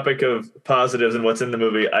the topic of positives and what's in the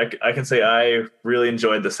movie, I can say I really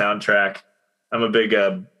enjoyed the soundtrack. I'm a big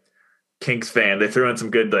Kinks fan. They threw in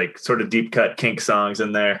some good, like, sort of deep cut Kinks songs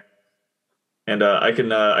in there. And I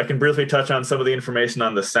can briefly touch on some of the information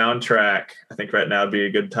on the soundtrack. I think right now would be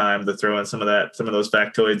a good time to throw in some of those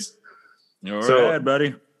factoids. All right,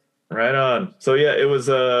 buddy. Right on. So yeah, it was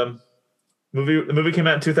movie. The movie came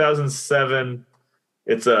out in 2007.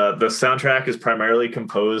 It's the soundtrack is primarily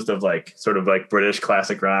composed of like sort of like British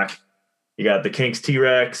classic rock. You got the Kinks,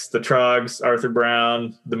 T-Rex, the Trogs, Arthur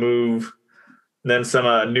Brown, the Move, and then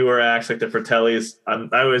some newer acts like the Fratellis.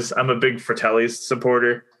 I'm a big Fratellis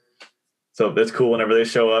supporter. So it's cool whenever they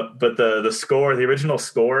show up. But the score, the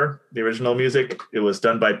original music, it was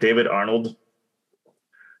done by David Arnold,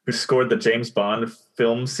 who scored the James Bond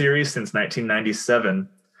film series since 1997.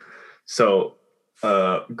 So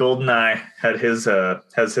GoldenEye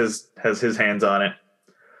has his hands on it.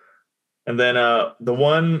 And then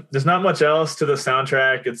there's not much else to the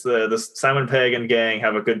soundtrack. It's the Simon Pegg and gang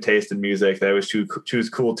have a good taste in music. They always choose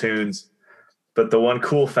cool tunes. But the one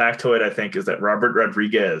cool factoid, I think, is that Robert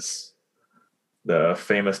Rodriguez, the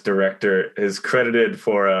famous director, is credited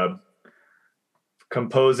for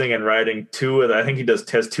composing and writing I think he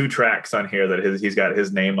has 2 tracks on here that he's got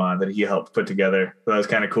his name on that he helped put together. So that was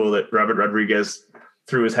kind of cool that Robert Rodriguez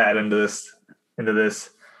threw his hat into this.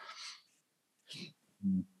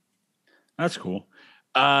 That's cool.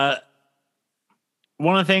 One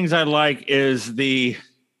of the things I like is the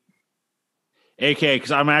AK,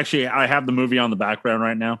 because I have the movie on the background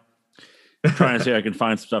right now. I'm trying to see if I can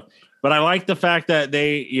find some stuff. But I like the fact that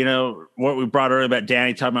they, what we brought earlier about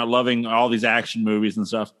Danny talking about loving all these action movies and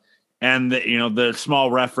stuff. And, the small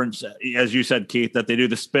reference, as you said, Keith, that they do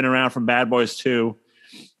the spin around from Bad Boys 2.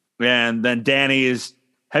 And then Danny is,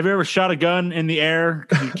 have you ever shot a gun in the air?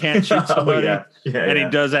 You can't shoot somebody. He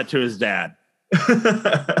does that to his dad.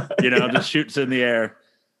 Just shoots in the air.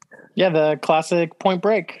 Yeah, the classic Point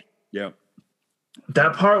Break. Yep.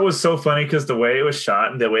 That part was so funny because the way it was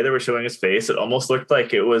shot and the way they were showing his face, it almost looked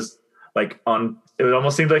like it was it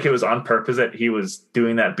almost seemed like it was on purpose that he was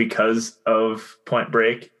doing that because of Point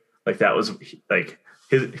Break. Like that was like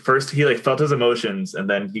he felt his emotions and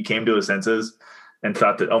then he came to his senses and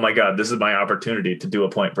thought that, oh my God, this is my opportunity to do a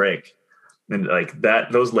Point Break. And like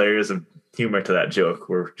that, those layers of humor to that joke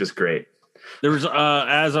were just great. There was,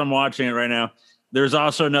 as I'm watching it right now, there's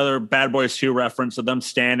also another Bad Boys 2 reference of them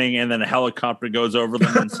standing and then a helicopter goes over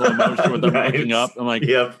them in slow motion with them looking up. I'm like,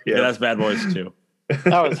 yeah, that's Bad Boys 2.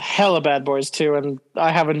 That was hella Bad Boys 2. And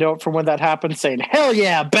I have a note from when that happened saying, hell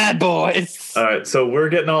yeah, Bad Boys. All right. So we're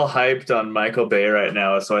getting all hyped on Michael Bay right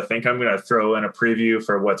now. So I think I'm going to throw in a preview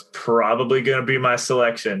for what's probably going to be my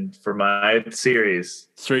selection for my series.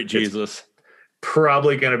 Sweet Jesus.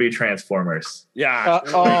 Probably going to be Transformers. Yeah.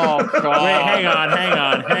 Oh, God.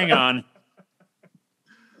 Wait, hang on.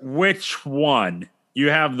 Which one? You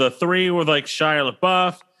have the 3 with like Shia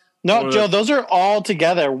LaBeouf. No, Joe, those are all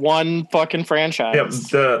together one fucking franchise.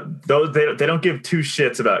 Yeah, they don't give 2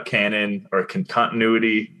 shits about canon or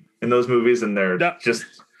continuity in those movies, and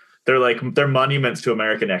they're monuments to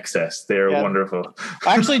American excess. They're wonderful.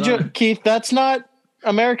 Actually, Keith, that's not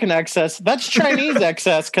American excess. That's Chinese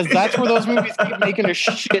excess because that's where those movies keep making a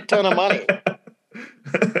shit ton of money.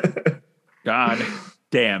 God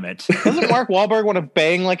damn it. Doesn't Mark Wahlberg want to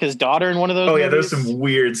bang like his daughter in one of those movies? Yeah, there's some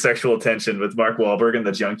weird sexual tension with Mark Wahlberg in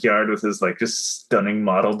the junkyard with his like just stunning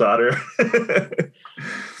model daughter.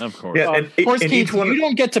 Of course. Yeah, of course, Keith, you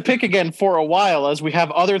don't get to pick again for a while as we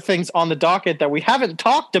have other things on the docket that we haven't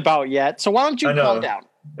talked about yet. So why don't you calm down?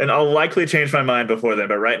 And I'll likely change my mind before then,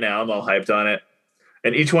 but right now I'm all hyped on it.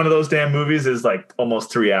 And each one of those damn movies is like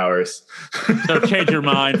almost 3 hours. So change your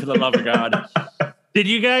mind for the love of God. Did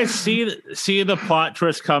you guys see the plot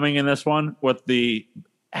twist coming in this one with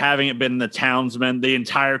having it been the townsmen, the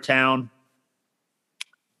entire town?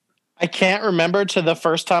 I can't remember to the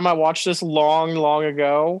first time I watched this long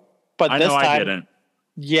ago, but I this time I didn't.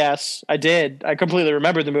 Yes, I did. I completely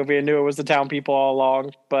remembered the movie and knew it was the town people all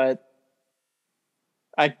along, but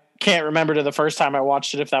I can't remember to the first time I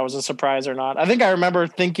watched it if that was a surprise or not. I think I remember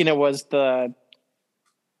thinking it was the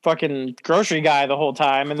fucking grocery guy the whole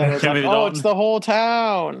time, and then it was like, oh, it's the whole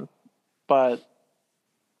town. But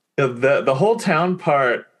the whole town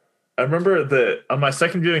part, I remember that on my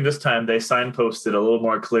second viewing this time, they signposted a little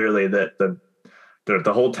more clearly that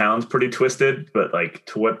the whole town's pretty twisted, but like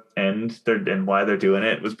to what end and why they're doing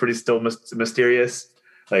it was pretty still mysterious.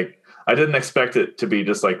 Like I didn't expect it to be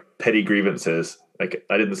just like petty grievances. Like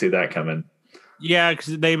I didn't see that coming. Yeah,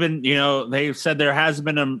 because they've said there has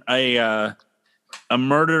been a a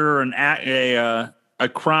murder or a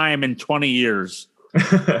crime in 20 years.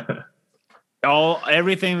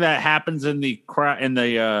 Everything that happens in the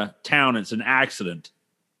town, it's an accident.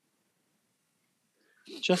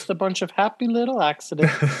 Just a bunch of happy little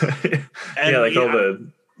accidents.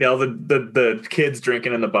 All the kids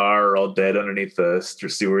drinking in the bar are all dead underneath the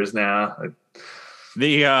sewers now.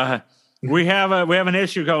 We have an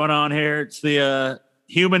issue going on here. It's the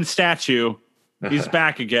human statue. He's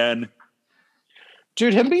back again.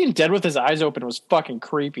 Dude, him being dead with his eyes open was fucking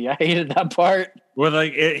creepy. I hated that part. Well,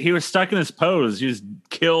 he was stuck in his pose. He was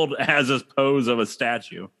killed as his pose of a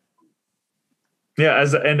statue. Yeah,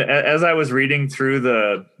 as I was reading through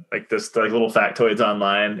the little factoids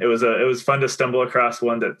online, it was fun to stumble across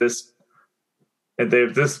one that this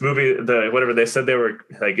movie, they said they were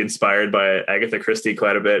like inspired by Agatha Christie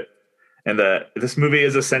quite a bit, and this movie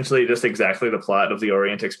is essentially just exactly the plot of the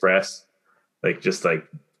Orient Express. It turns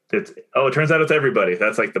out it's everybody.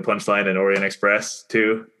 That's like the punchline in Orient Express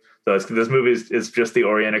too. So this movie is just the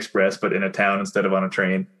Orient Express, but in a town instead of on a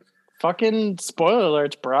train. Fucking spoiler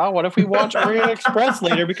alerts, bro. What if we watch Orient Express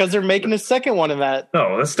later because they're making a second one of that?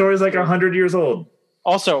 No, that story's like 100 years old.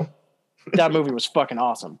 Also, that movie was fucking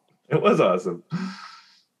awesome. It was awesome.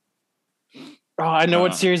 Oh, I know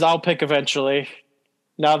what series I'll pick eventually.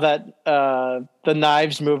 Now that the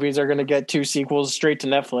Knives movies are going to get 2 sequels straight to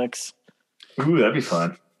Netflix. Ooh, that'd be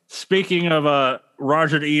fun. Speaking of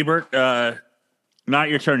Roger Ebert, not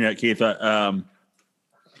your turn yet, Keith.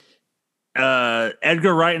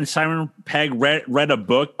 Edgar Wright and Simon Pegg read a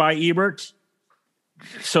book by Ebert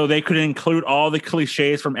so they could include all the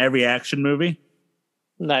cliches from every action movie.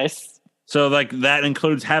 Nice. So that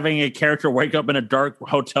includes having a character wake up in a dark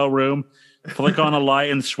hotel room, flick on a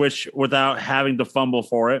light and switch without having to fumble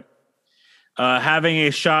for it. Having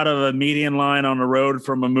a shot of a median line on the road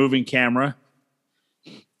from a moving camera.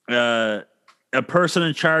 A person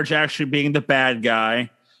in charge actually being the bad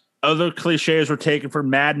guy. Other cliches were taken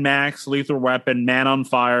from Mad Max, Lethal Weapon, Man on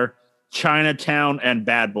Fire, Chinatown, and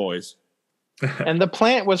Bad Boys. And the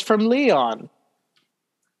plant was from Leon.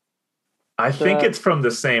 I think it's from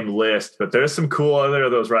the same list, but there's some cool other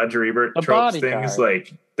of those Roger Ebert tropes things.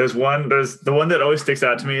 Like there's the one that always sticks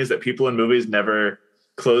out to me is that people in movies never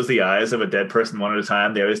close the eyes of a dead person one at a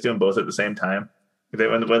time. They always do them both at the same time.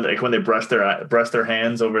 When they brush their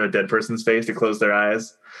hands over a dead person's face to close their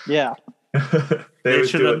eyes. Yeah. they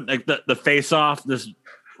should have the face off, just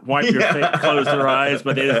wipe your face, close their eyes,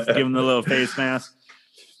 but they just give them the little face mask.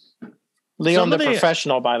 Leon the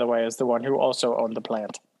Professional, by the way, is the one who also owned the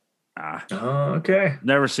plant. Oh, okay.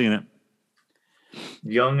 Never seen it.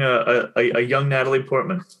 A young Natalie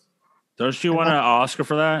Portman. Don't she win an Oscar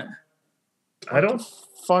for that? I don't.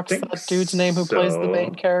 Fuck's that dude's name who plays the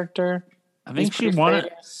main character? I think she won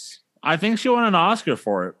it. I think she won an Oscar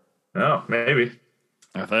for it. Oh, maybe.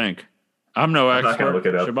 I think. I'm no expert. I'm not gonna look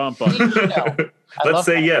it up. Let's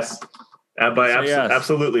say yes.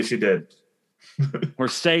 Absolutely, she did. We're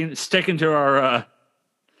sticking to our.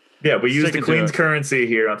 We use the Queen's currency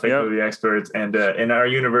here on Fake Movie Experts, and in our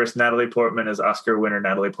universe, Natalie Portman is Oscar winner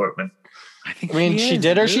Natalie Portman. I mean, she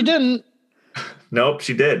did or she didn't. Nope,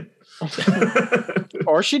 she did.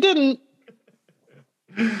 Or she didn't.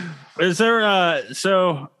 Is there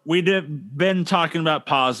so been talking about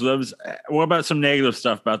positives. What about some negative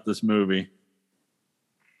stuff about this movie?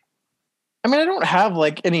 I mean, I don't have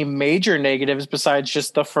any major negatives besides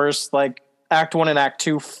just the first Act 1 and Act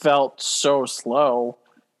 2 felt so slow.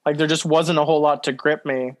 There just wasn't a whole lot to grip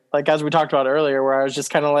me. As we talked about earlier, where I was just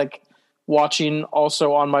kind of watching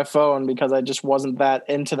also on my phone because I just wasn't that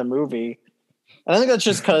into the movie. And I think that's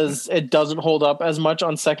just because it doesn't hold up as much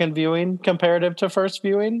on second viewing comparative to first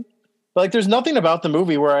viewing. But there's nothing about the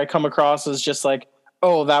movie where I come across as just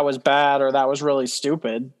oh, that was bad or that was really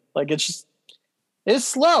stupid. It's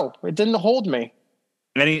slow. It didn't hold me.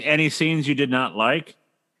 Any scenes you did not like?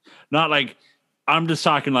 Not I'm just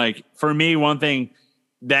talking for me, one thing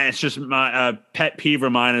that's just my pet peeve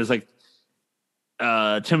of mine is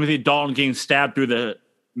Timothy Dalton getting stabbed through the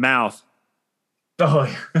mouth. Oh,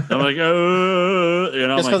 yeah.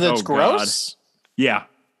 I'm just because it's gross. God. Yeah.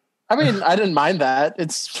 I mean, I didn't mind that.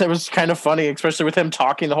 It was kind of funny, especially with him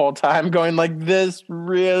talking the whole time, going this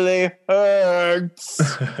really hurts.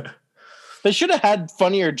 They should have had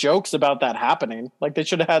funnier jokes about that happening. They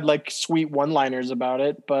should have had sweet one-liners about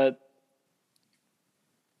it, but.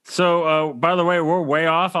 So, by the way, we're way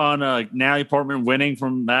off on Natalie Portman winning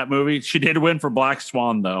from that movie. She did win for Black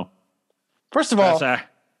Swan, though. First of all,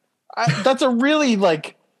 that's a really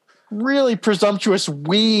really presumptuous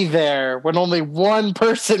we there when only one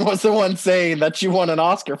person was the one saying that she won an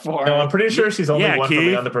Oscar for No, it. I'm pretty sure she's only one from Keith.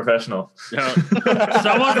 Leon the Professional.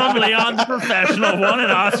 Someone from Leon the Professional won an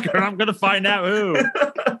Oscar, and I'm going to find out who.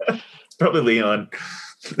 It's probably Leon.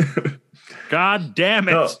 God damn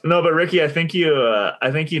it! No, but Ricky, I think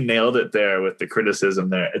you nailed it there with the criticism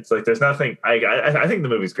there. It's like there's nothing. I think the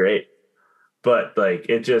movie's great, but like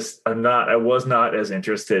I was not as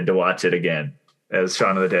interested to watch it again as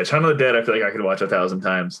Shaun of the Dead. Shaun of the Dead, I feel like I could watch 1,000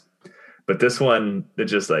 times, but this one,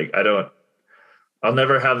 it's just like I'll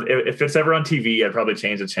never have. If it's ever on TV, I'd probably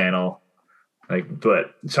change the channel.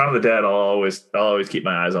 But Shaun of the Dead, I'll always keep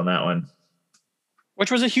my eyes on that one. Which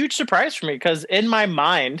was a huge surprise for me because in my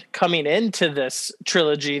mind, coming into this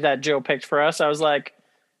trilogy that Joe picked for us, I was like,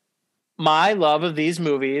 my love of these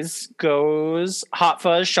movies goes Hot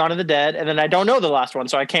Fuzz, Shaun of the Dead, and then I don't know the last one,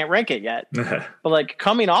 so I can't rank it yet. But like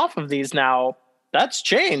coming off of these now, that's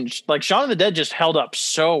changed. Like Shaun of the Dead just held up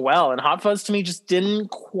so well, and Hot Fuzz to me just didn't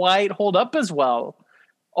quite hold up as well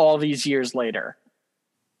all these years later.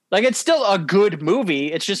 Like it's still a good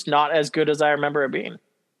movie. It's just not as good as I remember it being.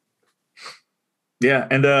 Yeah,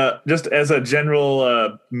 and just as a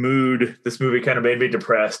general mood, this movie kind of made me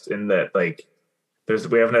depressed in that like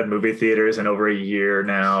we haven't had movie theaters in over a year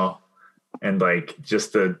now, and like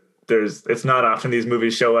it's not often these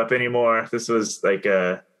movies show up anymore. This was like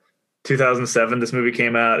 2007 this movie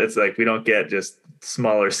came out. It's like we don't get just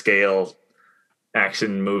smaller scale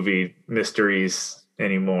action movie mysteries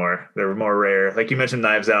anymore. They're more rare. Like you mentioned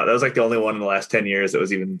Knives Out. That was like the only one in the last 10 years that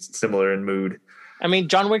was even similar in mood. I mean,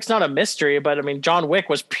 John Wick's not a mystery, but I mean, John Wick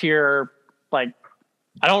was pure, like,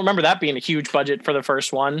 I don't remember that being a huge budget for the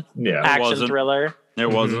first one. Yeah. Action thriller.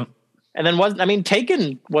 It wasn't. And then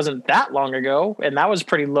Taken wasn't that long ago, and that was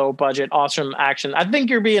pretty low budget, awesome action. I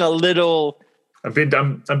think you're being a little... I'm being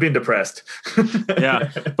depressed.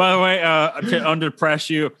 Yeah. By the way, to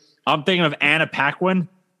undepress you, I'm thinking of Anna Paquin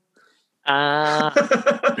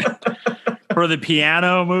for the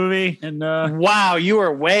piano movie. And wow, you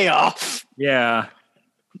were way off. Yeah.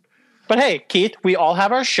 But hey, Keith, we all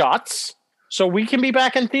have our shots, so we can be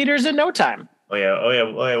back in theaters in no time. Oh yeah.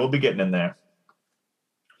 We'll be getting in there.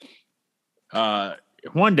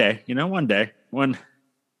 One day when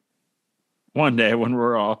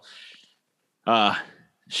we're all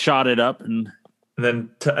shot it up and then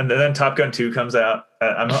Top Gun 2 comes out.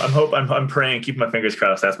 I'm praying, keep my fingers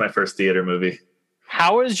crossed. That's my first theater movie.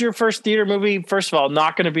 How is your first theater movie? First of all,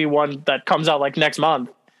 not going to be one that comes out like next month.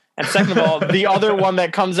 And second of all, the other one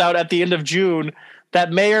that comes out at the end of June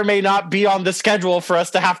that may or may not be on the schedule for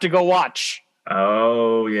us to have to go watch.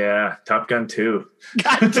 Oh yeah, Top Gun 2.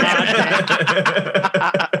 God damn it.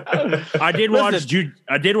 I did watch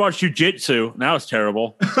Jiu-Jitsu. That was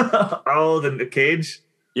terrible. Oh, the Cage?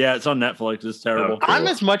 Yeah, it's on Netflix. It's terrible. Oh, cool. I'm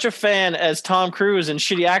as much a fan as Tom Cruise in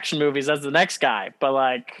shitty action movies as the next guy, but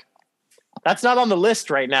like that's not on the list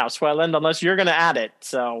right now, Swelland, unless you're going to add it.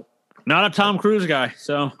 So not a Tom Cruise guy,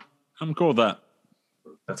 so I'm cool with that.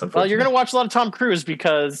 That's unfortunate. well, you're going to watch a lot of Tom Cruise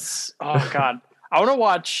because oh god, I want to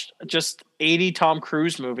watch just 80 Tom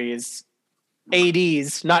Cruise movies.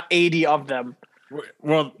 80s, not 80 of them.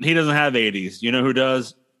 Well, he doesn't have 80s. You know who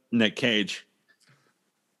does? Nick Cage.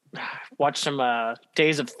 Watch some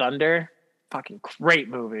Days of Thunder. Fucking great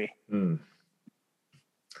movie.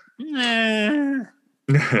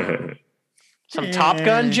 Some Top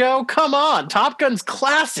Gun, Joe? Come on. Top Gun's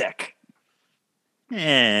classic.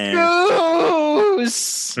 Goose.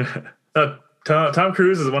 Tom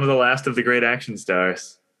Cruise is one of the last of the great action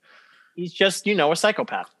stars. He's just, a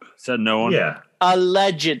psychopath. Said no one. Yeah. A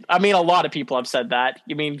legend. I mean, a lot of people have said that.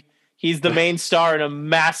 You mean he's the main star in a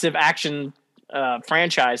massive action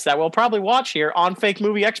franchise that we'll probably watch here on Fake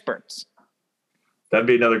Movie Experts. That'd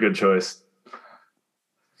be another good choice.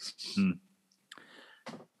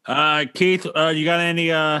 Keith, you got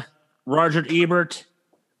any Roger Ebert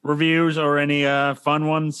reviews or any fun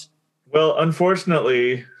ones? Well,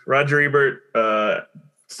 unfortunately, Roger Ebert,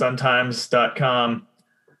 suntimes.com,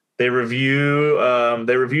 they review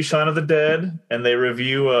Shaun of the Dead, and they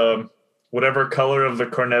review whatever color of the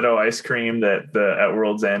Cornetto ice cream that at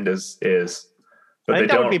World's End is. But I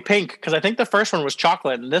think that would be pink because I think the first one was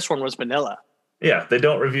chocolate and this one was vanilla. Yeah, they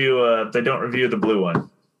don't review the blue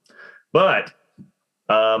one. But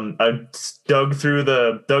I dug through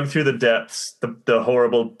the depths, the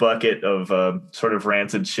horrible bucket of sort of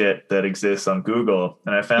rancid shit that exists on Google,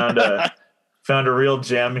 and I found a real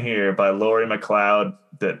gem here by Laurie McLeod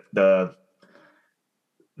that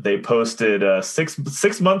they posted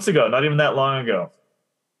 6 months ago, not even that long ago.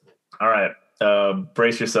 All right,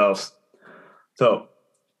 brace yourselves. So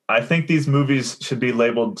I think these movies should be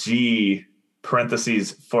labeled G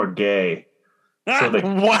parentheses for gay. So that,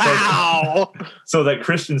 Wow. so that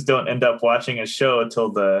Christians don't end up watching a show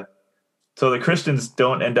till the Christians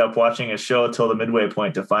don't end up watching a show till the midway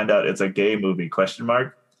point to find out it's a gay movie, question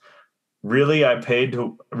mark. Really I paid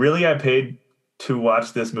to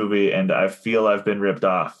watch this movie and I feel I've been ripped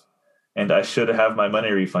off and I should have my money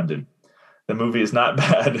refunded. The movie is not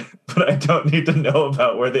bad, but I don't need to know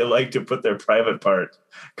about where they like to put their private part,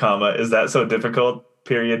 comma, is that so difficult?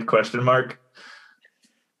 Period, question mark.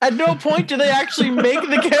 At no point do they actually make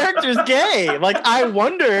the characters gay. Like, I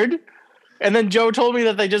wondered. And then Joe told me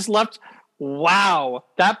that they just left. Wow,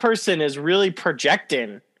 that person is really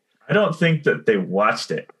projecting. I don't think that they watched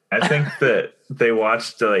it. I think that they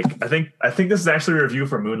watched, like, I think this is actually a review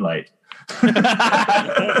for Moonlight.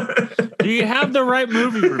 Do you have the right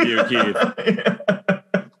movie review, Keith? Yeah.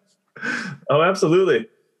 Oh, absolutely.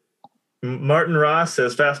 Martin Ross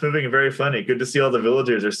says, fast moving and very funny. Good to see all the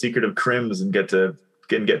villagers are secretive crims and get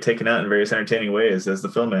taken out in various entertaining ways as the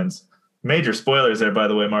film ends. Major spoilers there, by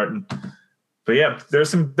the way, Martin. But yeah, there's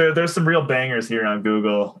some real bangers here on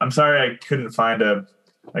Google. I'm sorry I couldn't find a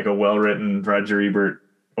well-written Roger Ebert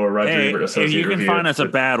associated if you can review, find us a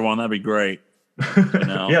bad one, that'd be great. You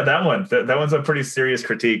know? Yeah, that one. That one's a pretty serious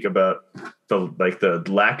critique about the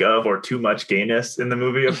lack of or too much gayness in the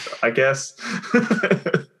movie, I guess.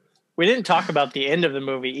 We didn't talk about the end of the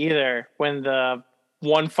movie either, when the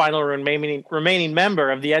one final remaining member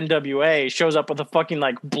of the NWA shows up with a fucking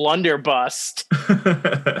like blunderbuss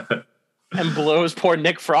and blows poor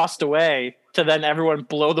Nick Frost away to then everyone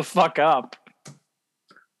blow the fuck up.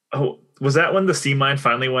 Oh, was that when the steam mine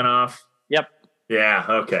finally went off? Yep. Yeah,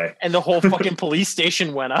 okay. And the whole fucking police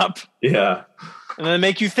station went up. Yeah. And then they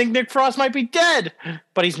make you think Nick Frost might be dead,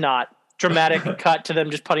 but he's not. Dramatic cut to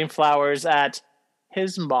them just putting flowers at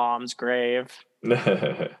his mom's grave.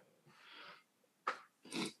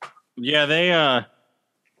 Yeah, they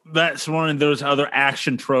that's one of those other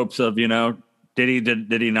action tropes of, you know, did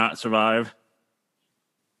he not survive?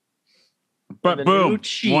 But the boom, new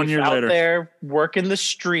chief 1 year out later. there working the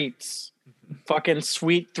streets, fucking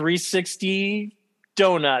sweet 360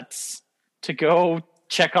 donuts to go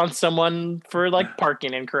check on someone for like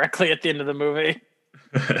parking incorrectly at the end of the movie.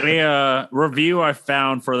 The review I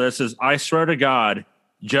found for this is, I swear to God,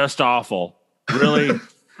 just awful. Really,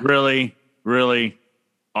 really, really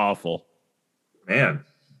awful. Man.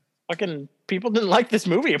 Fucking people didn't like this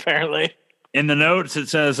movie apparently. In the notes, it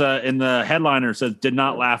says, in the headliner, it says, did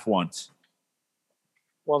not laugh once.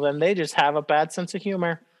 Well, then they just have a bad sense of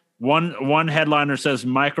humor. One headliner says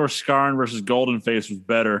Michael Scarn versus Golden Face was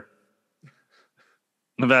better.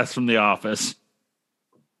 That's from The Office.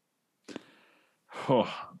 Oh,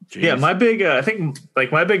 geez. Yeah, my big I think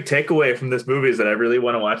like my big takeaway from this movie is that I really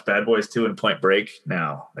want to watch Bad Boys 2 and Point Break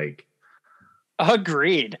now. Like,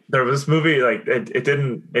 Agreed. there was this movie, like it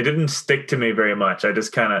didn't stick to me very much. I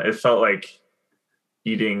just it felt like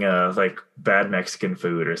eating like bad Mexican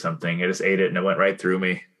food or something. I just ate it and it went right through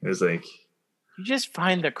me. It was like, You just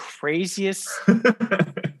find the craziest.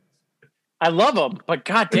 I love them, but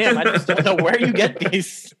goddamn, I just don't know where you get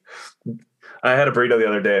these. I had a burrito the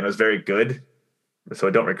other day and it was very good, so I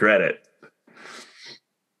don't regret it.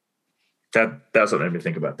 That's what made me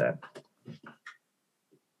think about that.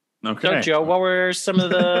 Okay. So, Joe, what were some of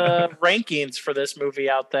the rankings for this movie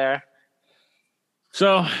out there?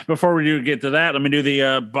 So before we do get to that, let me do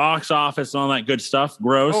the box office and all that good stuff.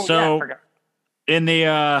 Gross. Oh, yeah, I So forgot. in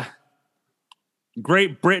the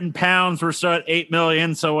Great Britain pounds, we're still at 8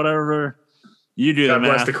 million. So whatever you do, God the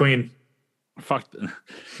bless math. the Queen. Fuck.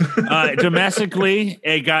 Domestically,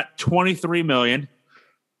 it got 23 million.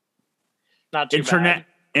 Not too bad.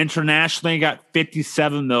 Internationally, it got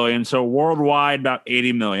 57 million. So worldwide, about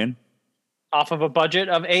 80 million. Off of a budget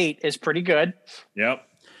of 8 is pretty good. Yep.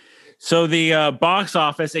 So the box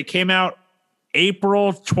office, it came out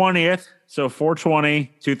April 20th. So 4/20,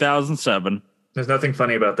 2007. There's nothing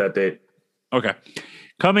funny about that date. Okay.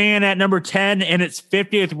 Coming in at number 10 in its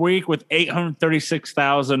 50th week with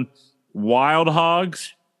 836,000 Wild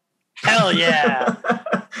Hogs. Hell yeah.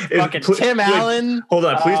 Fucking Tim Allen. Hold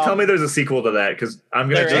on. Please tell me there's a sequel to that, because I'm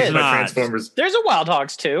going to There judge is my not. Transformers. There's a Wild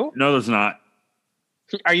Hogs too. No, there's not.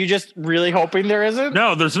 Are you just really hoping there isn't?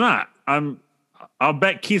 No, there's not. I'll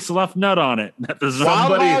bet Keith's left nut on it. There's not.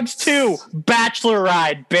 Wild Somebody- Hogs 2, Bachelor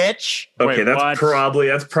Ride, bitch. Okay, Wait, that's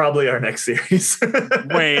what? probably our next series.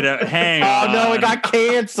 Wait, hang on. Oh no, it got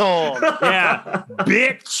canceled. Yeah,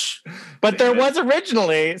 bitch. But there was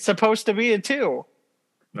originally supposed to be a 2.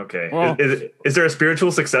 Okay. Well- Is there a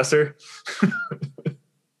spiritual successor?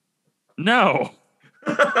 No.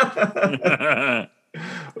 About,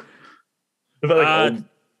 like, old...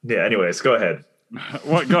 Yeah, anyways, go ahead.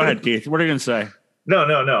 What? Go ahead, Keith. What are you going to say? No.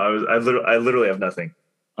 I literally have nothing.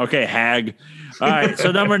 Okay, hag. All right.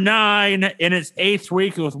 So number 9 in its 8th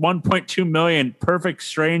week with 1.2 million. Perfect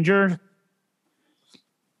Stranger.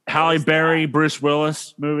 Halle Berry, Bruce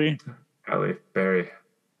Willis movie. Halle Berry.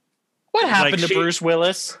 What happened Like to Bruce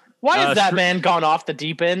Willis? Why has that man gone off the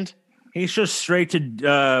deep end? He's just straight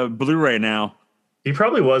to Blu-ray now. He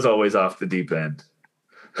probably was always off the deep end.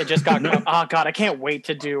 It just got. Oh God, I can't wait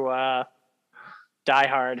to do Die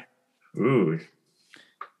Hard. Ooh.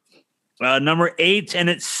 Number 8 in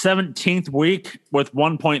its 17th week with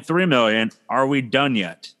 1.3 million. Are we done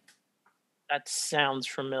yet? That sounds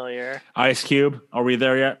familiar. Ice Cube. Are we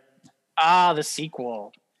there yet? The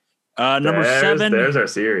sequel. Number 7. There's our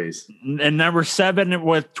series. And number 7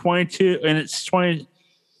 with 22 and it's 7th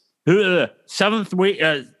week,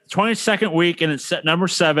 22nd week, and it's number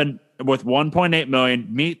 7 with 1.8 million.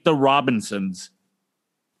 Meet the Robinsons.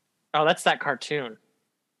 Oh, that's that cartoon.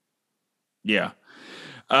 Yeah.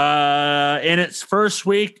 In its first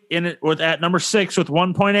week, at number 6 with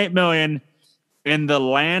 1.8 million, In the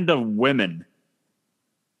Land of Women.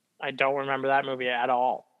 I don't remember that movie at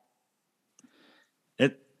all.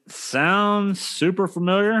 It sounds super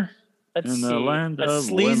familiar. Let's In the see. Land A of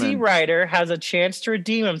sleazy Women. writer has a chance to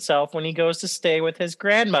redeem himself when he goes to stay with his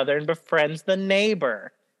grandmother and befriends the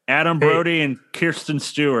neighbor. Adam Brody and Kirsten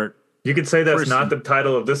Stewart. You could say that's Person. not the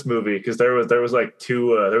title of this movie because there was like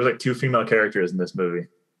two female characters in this movie.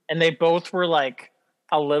 And they both were like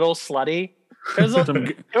a little slutty. It was, Some,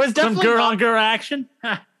 it was some definitely girl not- on girl action. it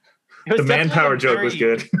was The definitely manpower a joke was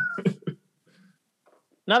very- good.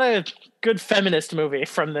 Not a good feminist movie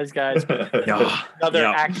from those guys, but another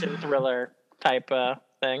Yeah. action thriller type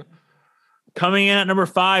thing. Coming in at number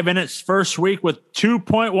 5 in its first week with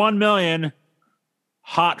 2.1 million.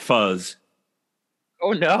 Hot Fuzz.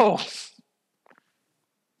 Oh no!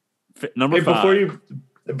 Number Hey, 5.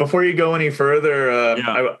 before you go any further,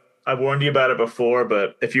 Yeah. I warned you about it before,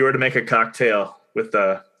 but if you were to make a cocktail with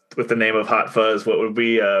the name of Hot Fuzz, what would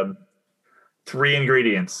be 3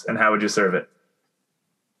 ingredients, and how would you serve it?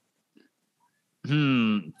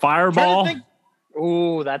 Fireball.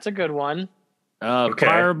 Ooh, that's a good one. Okay.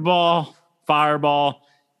 Fireball,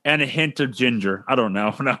 and a hint of ginger. I don't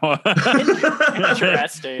know. No.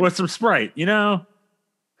 Interesting. With some Sprite, you know?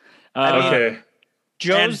 Okay.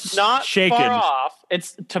 Joe's and not shaken. far off.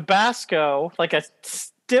 It's Tabasco, like a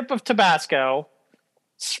dip of Tabasco,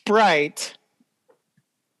 Sprite.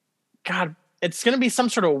 God, it's going to be some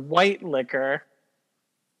sort of white liquor.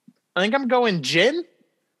 I think I'm going gin.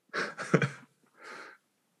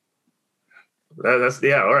 That's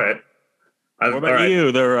all right. What about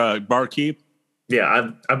you there, barkeep?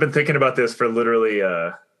 Yeah, I've been thinking about this for literally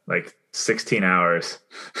like 16 hours.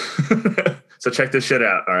 So check this shit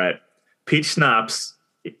out. All right. Peach schnapps,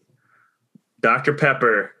 Dr.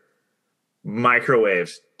 Pepper,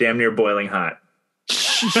 microwave, damn near boiling hot.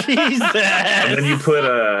 Jesus. And then you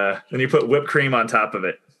put whipped cream on top of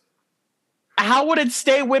it. How would it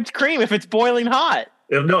stay whipped cream if it's boiling hot?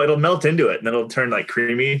 It'll melt into it and then it'll turn like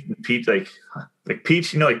creamy peach, like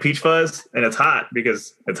peach, like peach fuzz, and it's hot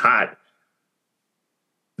because it's hot.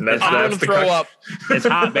 And I'm going to throw up. It's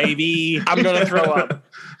hot, baby. I'm going to throw up.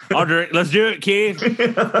 Audrey, let's do it, Keith.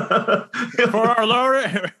 For our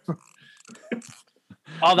Lord.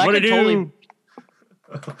 Oh, that What could to totally,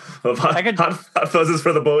 hot fuzzes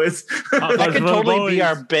for the boys. that could totally be boys.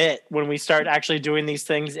 our bit when we start actually doing these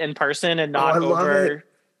things in person and I not love it.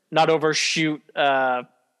 not overshoot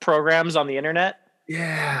programs on the internet.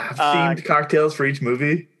 Yeah, themed cocktails for each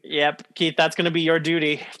movie. Yep, Keith, that's going to be your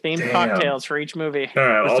duty. Themed Damn. cocktails for each movie. All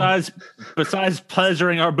right. Besides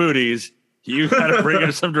pleasuring our booties, you got to bring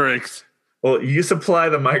us some drinks. Well, you supply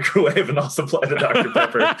the microwave, and I'll supply the Dr.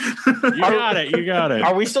 Pepper. You got it.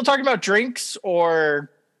 Are we still talking about drinks, or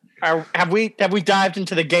have we dived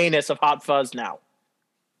into the gayness of Hot Fuzz now?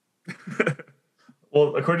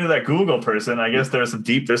 Well, according to that Google person, I guess there's some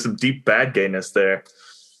deep bad gayness there.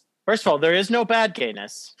 First of all, there is no bad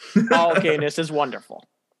gayness. All gayness is wonderful.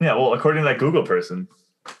 Yeah, well, according to that Google person.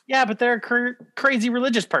 Yeah, but they're a crazy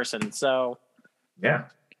religious person, so. Yeah.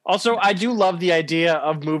 Also, I do love the idea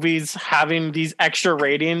of movies having these extra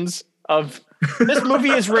ratings of this movie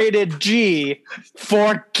is rated G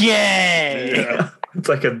for gay. Yeah. It's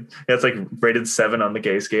like rated 7 on the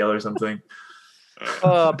gay scale or something.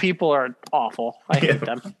 People are awful. I hate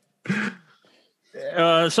them.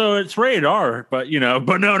 So it's rated R, but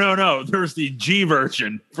no. There's the G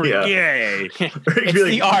version for gay. It's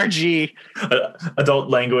the RG. Adult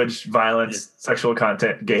language, violence, sexual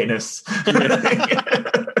content, gayness.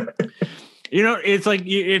 It's like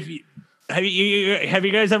have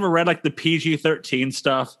you guys ever read like the PG-13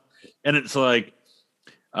 stuff? And it's like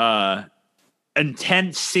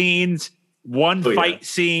intense scenes, one fight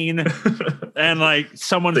scene, and like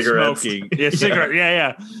someone smoking. Yeah, cigarette.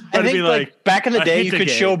 Yeah. I think like back in the day, you could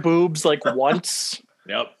show boobs like once.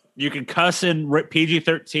 Yep. You can cuss in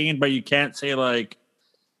PG-13, but you can't say like.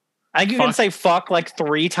 I think you can say fuck like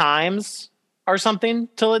 3 times or something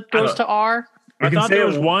till it goes to R. I thought there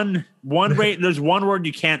was one rate. There's one word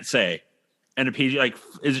you can't say, and a PG like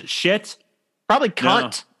is it shit? Probably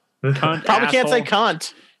cunt. No. Cunt. Probably can't say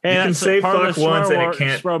cunt. Hey, you can say fuck once,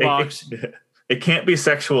 and it can't be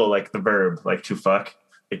sexual like the verb, like to fuck.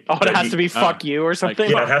 It has to be fuck you or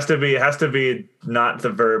something. Like, it has to be not the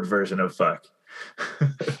verb version of fuck.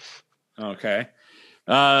 Okay.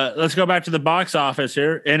 Let's go back to the box office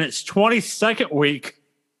here. In its 22nd week.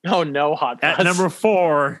 Oh no, Hot Fuzz. At number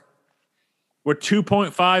 4 with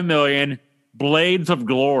 2.5 million, Blades of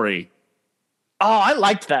Glory. Oh, I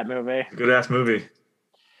liked that movie. Good ass movie.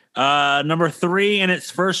 Number 3 in its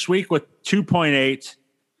first week with 2.8.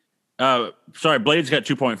 Blades got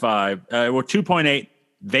 2.5. With 2.8,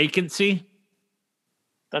 Vacancy.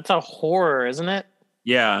 That's a horror, isn't it?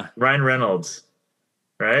 Yeah. Ryan Reynolds,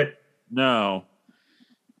 right? No.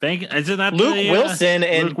 Isn't that Luke Wilson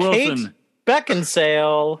and Kate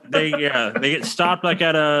Beckinsale? They get stopped like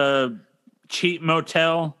at a cheap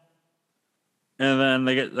motel, and then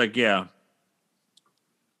they get like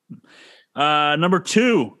number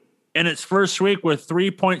 2 in its first week with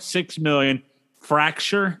 3.6 million,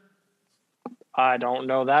 Fracture. I don't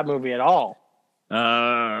know that movie at all.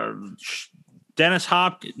 Dennis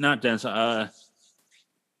Hopkins, not Dennis.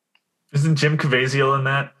 Isn't Jim Caviezel in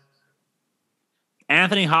that?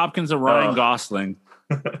 Anthony Hopkins and Ryan Gosling.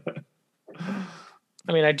 I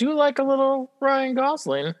mean, I do like a little Ryan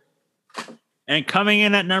Gosling. And coming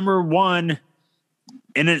in at number 1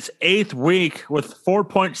 in its 8th week with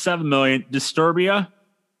 4.7 million, Disturbia.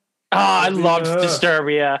 Oh, I loved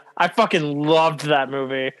Disturbia. I fucking loved that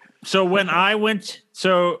movie. So when I went,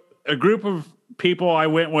 a group of people I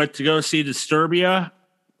went with to go see Disturbia,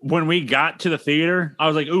 when we got to the theater, I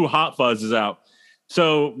was like, ooh, Hot Fuzz is out.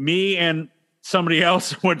 So me and somebody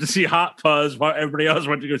else went to see Hot Fuzz while everybody else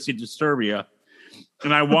went to go see Disturbia.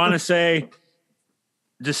 And I want to say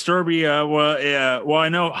Disturbia, well, I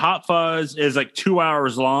know Hot Fuzz is like 2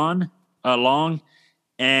 hours long,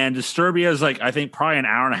 and Disturbia is like, I think probably an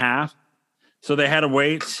hour and a half. So they had to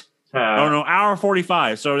wait. Hour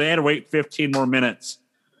 45. So they had to wait 15 more minutes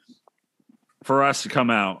for us to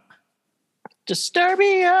come out.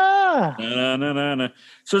 Disturbia. No.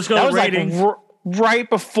 So let's go to ratings. Like right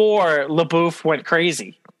before LaBeouf went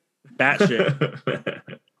crazy. Batshit.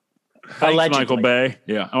 Thanks, Michael Bay.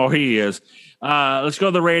 Yeah. Oh, he is. Let's go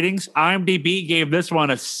to the ratings. IMDb gave this one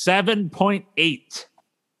a 7.8,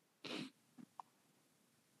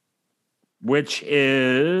 which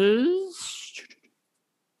is,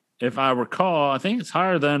 if I recall, I think it's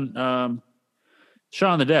higher than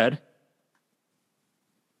Shaun of the Dead.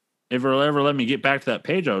 If it'll ever let me get back to that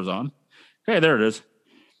page I was on. Okay, there it is.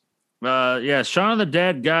 Shaun of the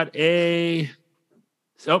Dead got a...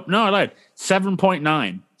 Oh, no, I lied.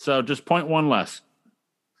 7.9. So just 0.1 less.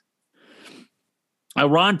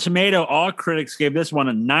 Rotten Tomato, all critics gave this one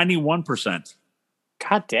a 91%.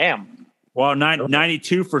 God damn. Well,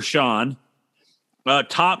 92 for Shaun.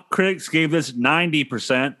 Top critics gave this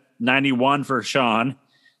 90%. 91 for Shaun.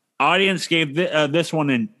 Audience gave this one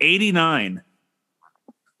an 89.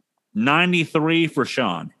 93 for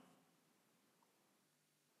Shaun.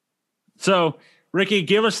 So, Ricky,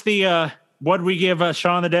 give us the what we give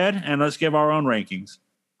Shaun of the Dead, and let's give our own rankings.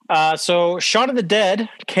 So, Shaun of the Dead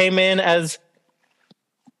came in as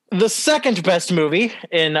the second best movie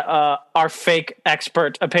in our fake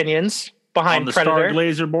expert opinions behind Predator. On the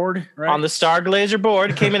Stargazer board, right? On the Stargazer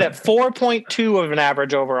board, came in at 4.2 of an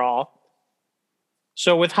average overall.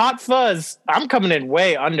 So with Hot Fuzz, I'm coming in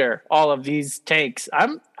way under all of these takes. I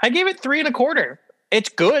gave it 3.25. It's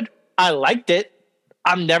good. I liked it.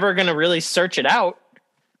 I'm never going to really search it out.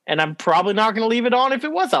 And I'm probably not going to leave it on if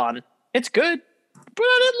it was on. It's good, but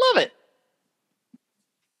I didn't love it.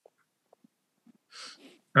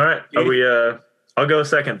 All right. Are we, I'll go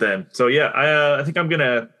second then. So yeah, I think I'm going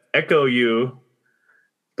to echo you.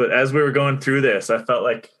 But as we were going through this, I felt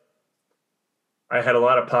like I had a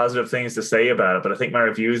lot of positive things to say about it, but I think my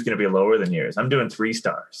review is going to be lower than yours. I'm doing 3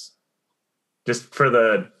 stars. Just for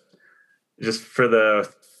the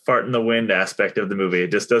fart in the wind aspect of the movie.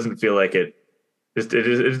 It just doesn't feel like it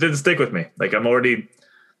didn't stick with me. Like I'm already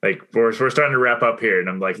like we're starting to wrap up here, and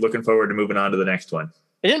I'm like looking forward to moving on to the next one.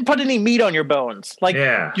 It didn't put any meat on your bones. Like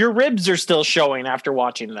your ribs are still showing after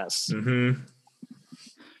watching this. Mm-hmm.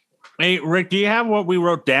 Hey, Rick, do you have what we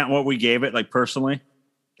wrote down, what we gave it, like personally?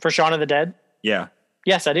 For Shaun of the Dead? Yeah.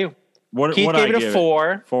 Yes, I do. What Keith what gave I it a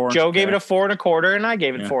 4. Four. Joe gave Okay. it a 4.25, and I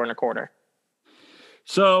gave it Yeah. 4.25.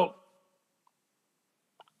 So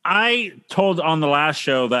I told on the last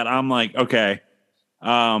show that I'm like, okay,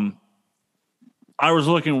 I was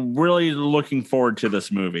really looking forward to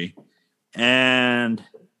this movie, and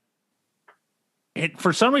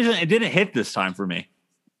for some reason it didn't hit this time for me.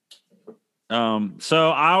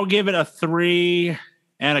 So I'll give it a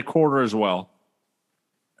 3.25 as well.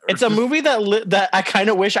 It's a movie that I kind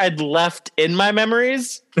of wish I'd left in my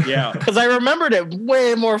memories Yeah. because I remembered it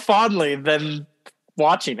way more fondly than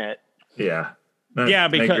watching it. Yeah. Yeah, I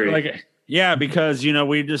agree. because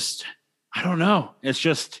we just, I don't know. It's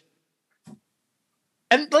just,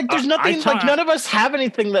 And like, there's nothing like none of us have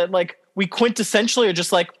anything that like we quintessentially are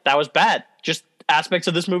just like that was bad. Just aspects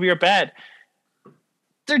of this movie are bad.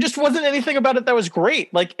 There just wasn't anything about it that was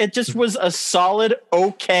great. Like it just was a solid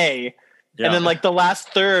okay. yeah. And then like the last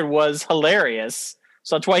third was hilarious.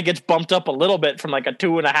 So that's why it gets bumped up a little bit from like a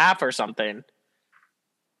 2.5 or something.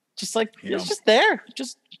 Just like it's just there.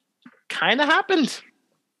 Just kind of happened.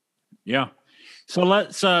 Yeah. So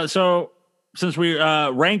let's so since we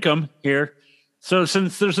rank them here. So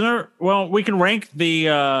since there's we can rank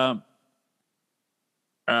the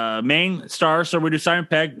main stars. So we do Simon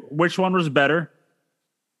Pegg. Which one was better?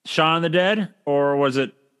 Shaun of the Dead or was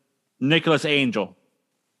it Nicholas Angel?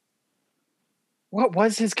 What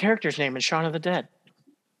was his character's name in Shaun of the Dead?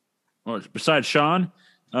 Well, besides Sean.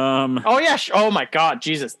 Oh yeah. Oh my God,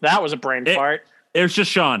 Jesus, that was a brain fart. It was just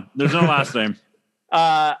Sean. There's no last name.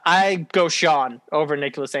 I go Sean over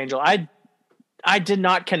Nicholas Angel. I did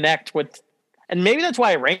not connect with, and maybe that's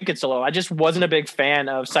why I rank it so low. I just wasn't a big fan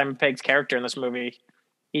of Simon Pegg's character in this movie.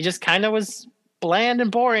 He just kind of was bland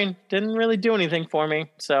and boring. Didn't really do anything for me.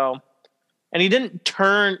 So, and he didn't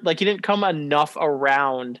come enough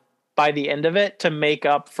around by the end of it to make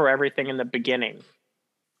up for everything in the beginning.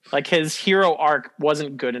 Like his hero arc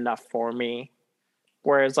wasn't good enough for me.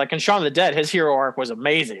 Whereas like in Shaun of the Dead, his hero arc was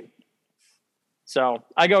amazing. So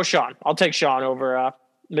I go Sean. I'll take Sean over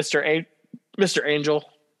Mr. Angel.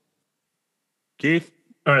 Keith?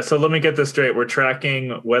 All right, so let me get this straight. We're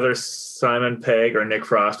tracking whether Simon Pegg or Nick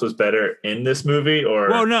Frost was better in this movie, or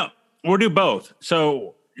Well, no, we'll do both.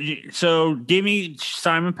 So give me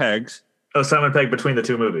Simon Pegg's. oh, Simon Pegg between the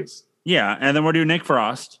two movies. Yeah, and then we'll do Nick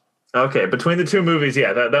Frost. Okay, between the two movies,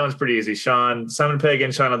 yeah, that one's pretty easy. Simon Pegg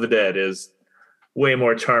in Shaun of the Dead is way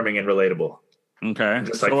more charming and relatable. Okay,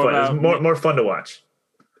 Just like fun. It's more fun to watch.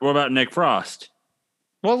 What about Nick Frost?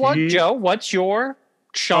 Well, Joe? What's your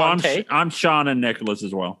Sean take? I'm Sean and Nicholas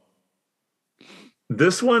as well.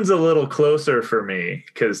 This one's a little closer for me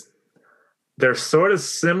because they're sort of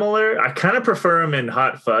similar. I kind of prefer him in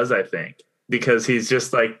Hot Fuzz, I think, because he's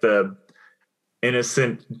just like the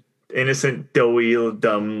innocent, doughy,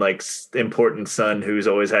 dumb, like important son who's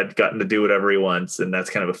always gotten to do whatever he wants, and that's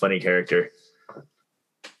kind of a funny character.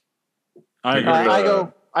 I agree.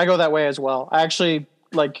 I go that way as well. I actually,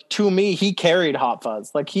 like, to me, he carried Hot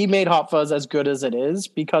Fuzz. Like, he made Hot Fuzz as good as it is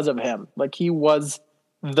because of him. Like, he was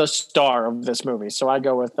the star of this movie. So I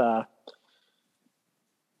go with the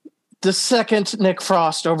second Nick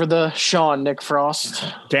Frost over the Sean Nick Frost.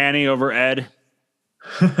 Danny over Ed.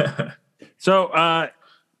 So,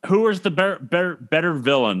 who was the better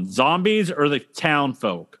villain, zombies or the town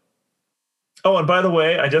folk? Oh, and by the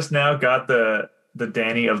way, I just now got the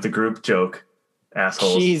Danny of the group joke,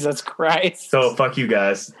 assholes. Jesus Christ! So fuck you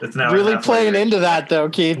guys. It's now really playing into that though,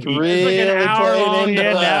 Keith. Really playing into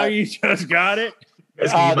that. Now you just got it. The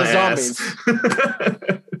zombies.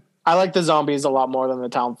 I like the zombies a lot more than the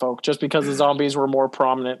town folk, just because the zombies were more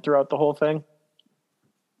prominent throughout the whole thing.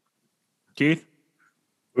 Keith?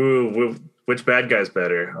 Ooh, which bad guy's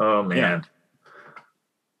better? Oh man.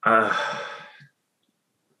 Yeah.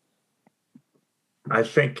 I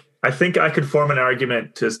think I could form an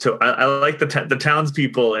argument I like the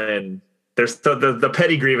townspeople, and there's the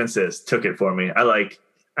petty grievances took it for me. I like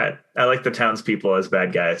the townspeople as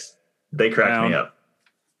bad guys. They cracked me up.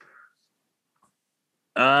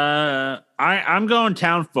 I'm going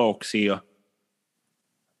town folks here.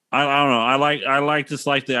 I don't know. I like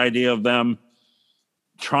the idea of them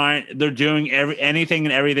they're doing anything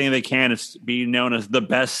and everything they can to be known as the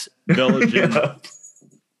best village. Yeah.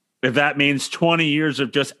 If that means 20 years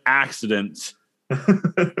of just accidents.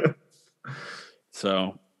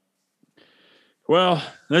 So, well,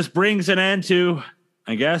 this brings an end to,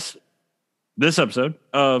 I guess, this episode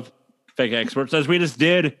of Fake Experts, as we just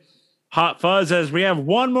did Hot Fuzz, as we have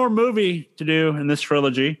one more movie to do in this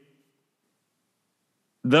trilogy.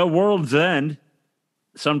 The World's End,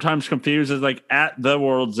 sometimes confused as like At the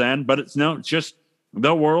World's End, but it's just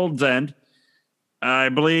The World's End. I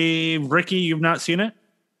believe, Ricky, you've not seen it?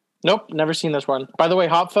 Nope, never seen this one. By the way,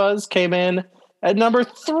 Hot Fuzz came in at number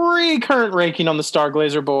 3 current ranking on the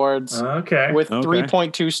Starglazer boards Okay. with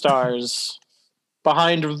 3.2 stars,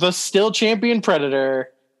 behind the still champion Predator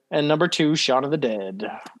and number 2 Shaun of the Dead.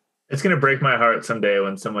 It's going to break my heart someday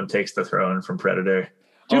when someone takes the throne from Predator.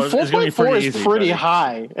 Dude, 4.4 is pretty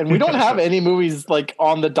high, and we don't have any movies like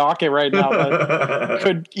on the docket right now that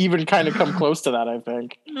could even kind of come close to that, I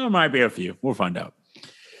think. There might be a few. We'll find out.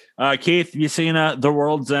 Keith, you seen The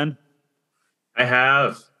World's End? I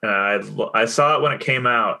have. I saw it when it came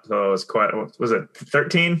out. So it was was it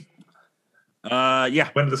 13? Yeah.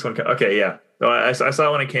 When did this one come? Okay, yeah. So I saw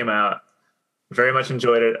it when it came out. Very much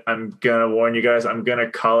enjoyed it. I'm going to warn you guys, I'm going to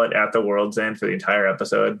call it At the World's End for the entire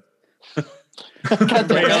episode.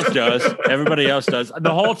 Everybody else does.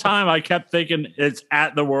 The whole time I kept thinking it's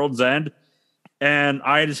At the World's End, and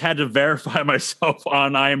I just had to verify myself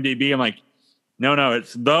on IMDb. I'm like, no,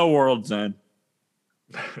 it's The World's End.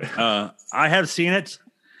 I have seen it.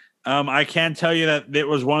 I can tell you that it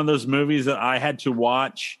was one of those movies that I had to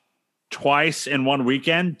watch twice in one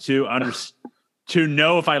weekend to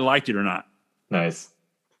know if I liked it or not. Nice.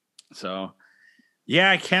 So, yeah,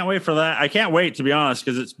 I can't wait for that. I can't wait, to be honest,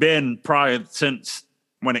 because it's been probably since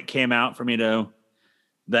when it came out for me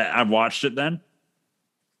that I've watched it then.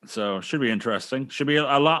 So, should be interesting. Should be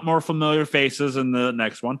a lot more familiar faces in the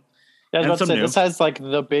next one. Yeah, I was about to say, this has like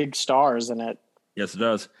the big stars in it. Yes, it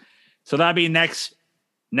does. So that'll be next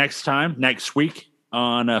week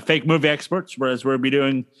on Fake Movie Experts, whereas we'll be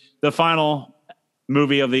doing the final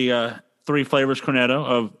movie of the 3 Flavors Cornetto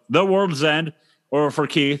of The World's End, or for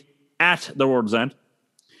Keith, At the World's End.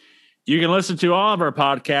 You can listen to all of our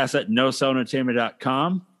podcasts at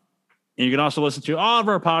nocellentertainment.com. And you can also listen to all of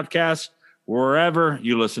our podcasts wherever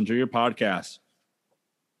you listen to your podcasts.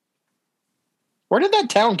 Where did that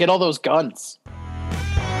town get all those guns?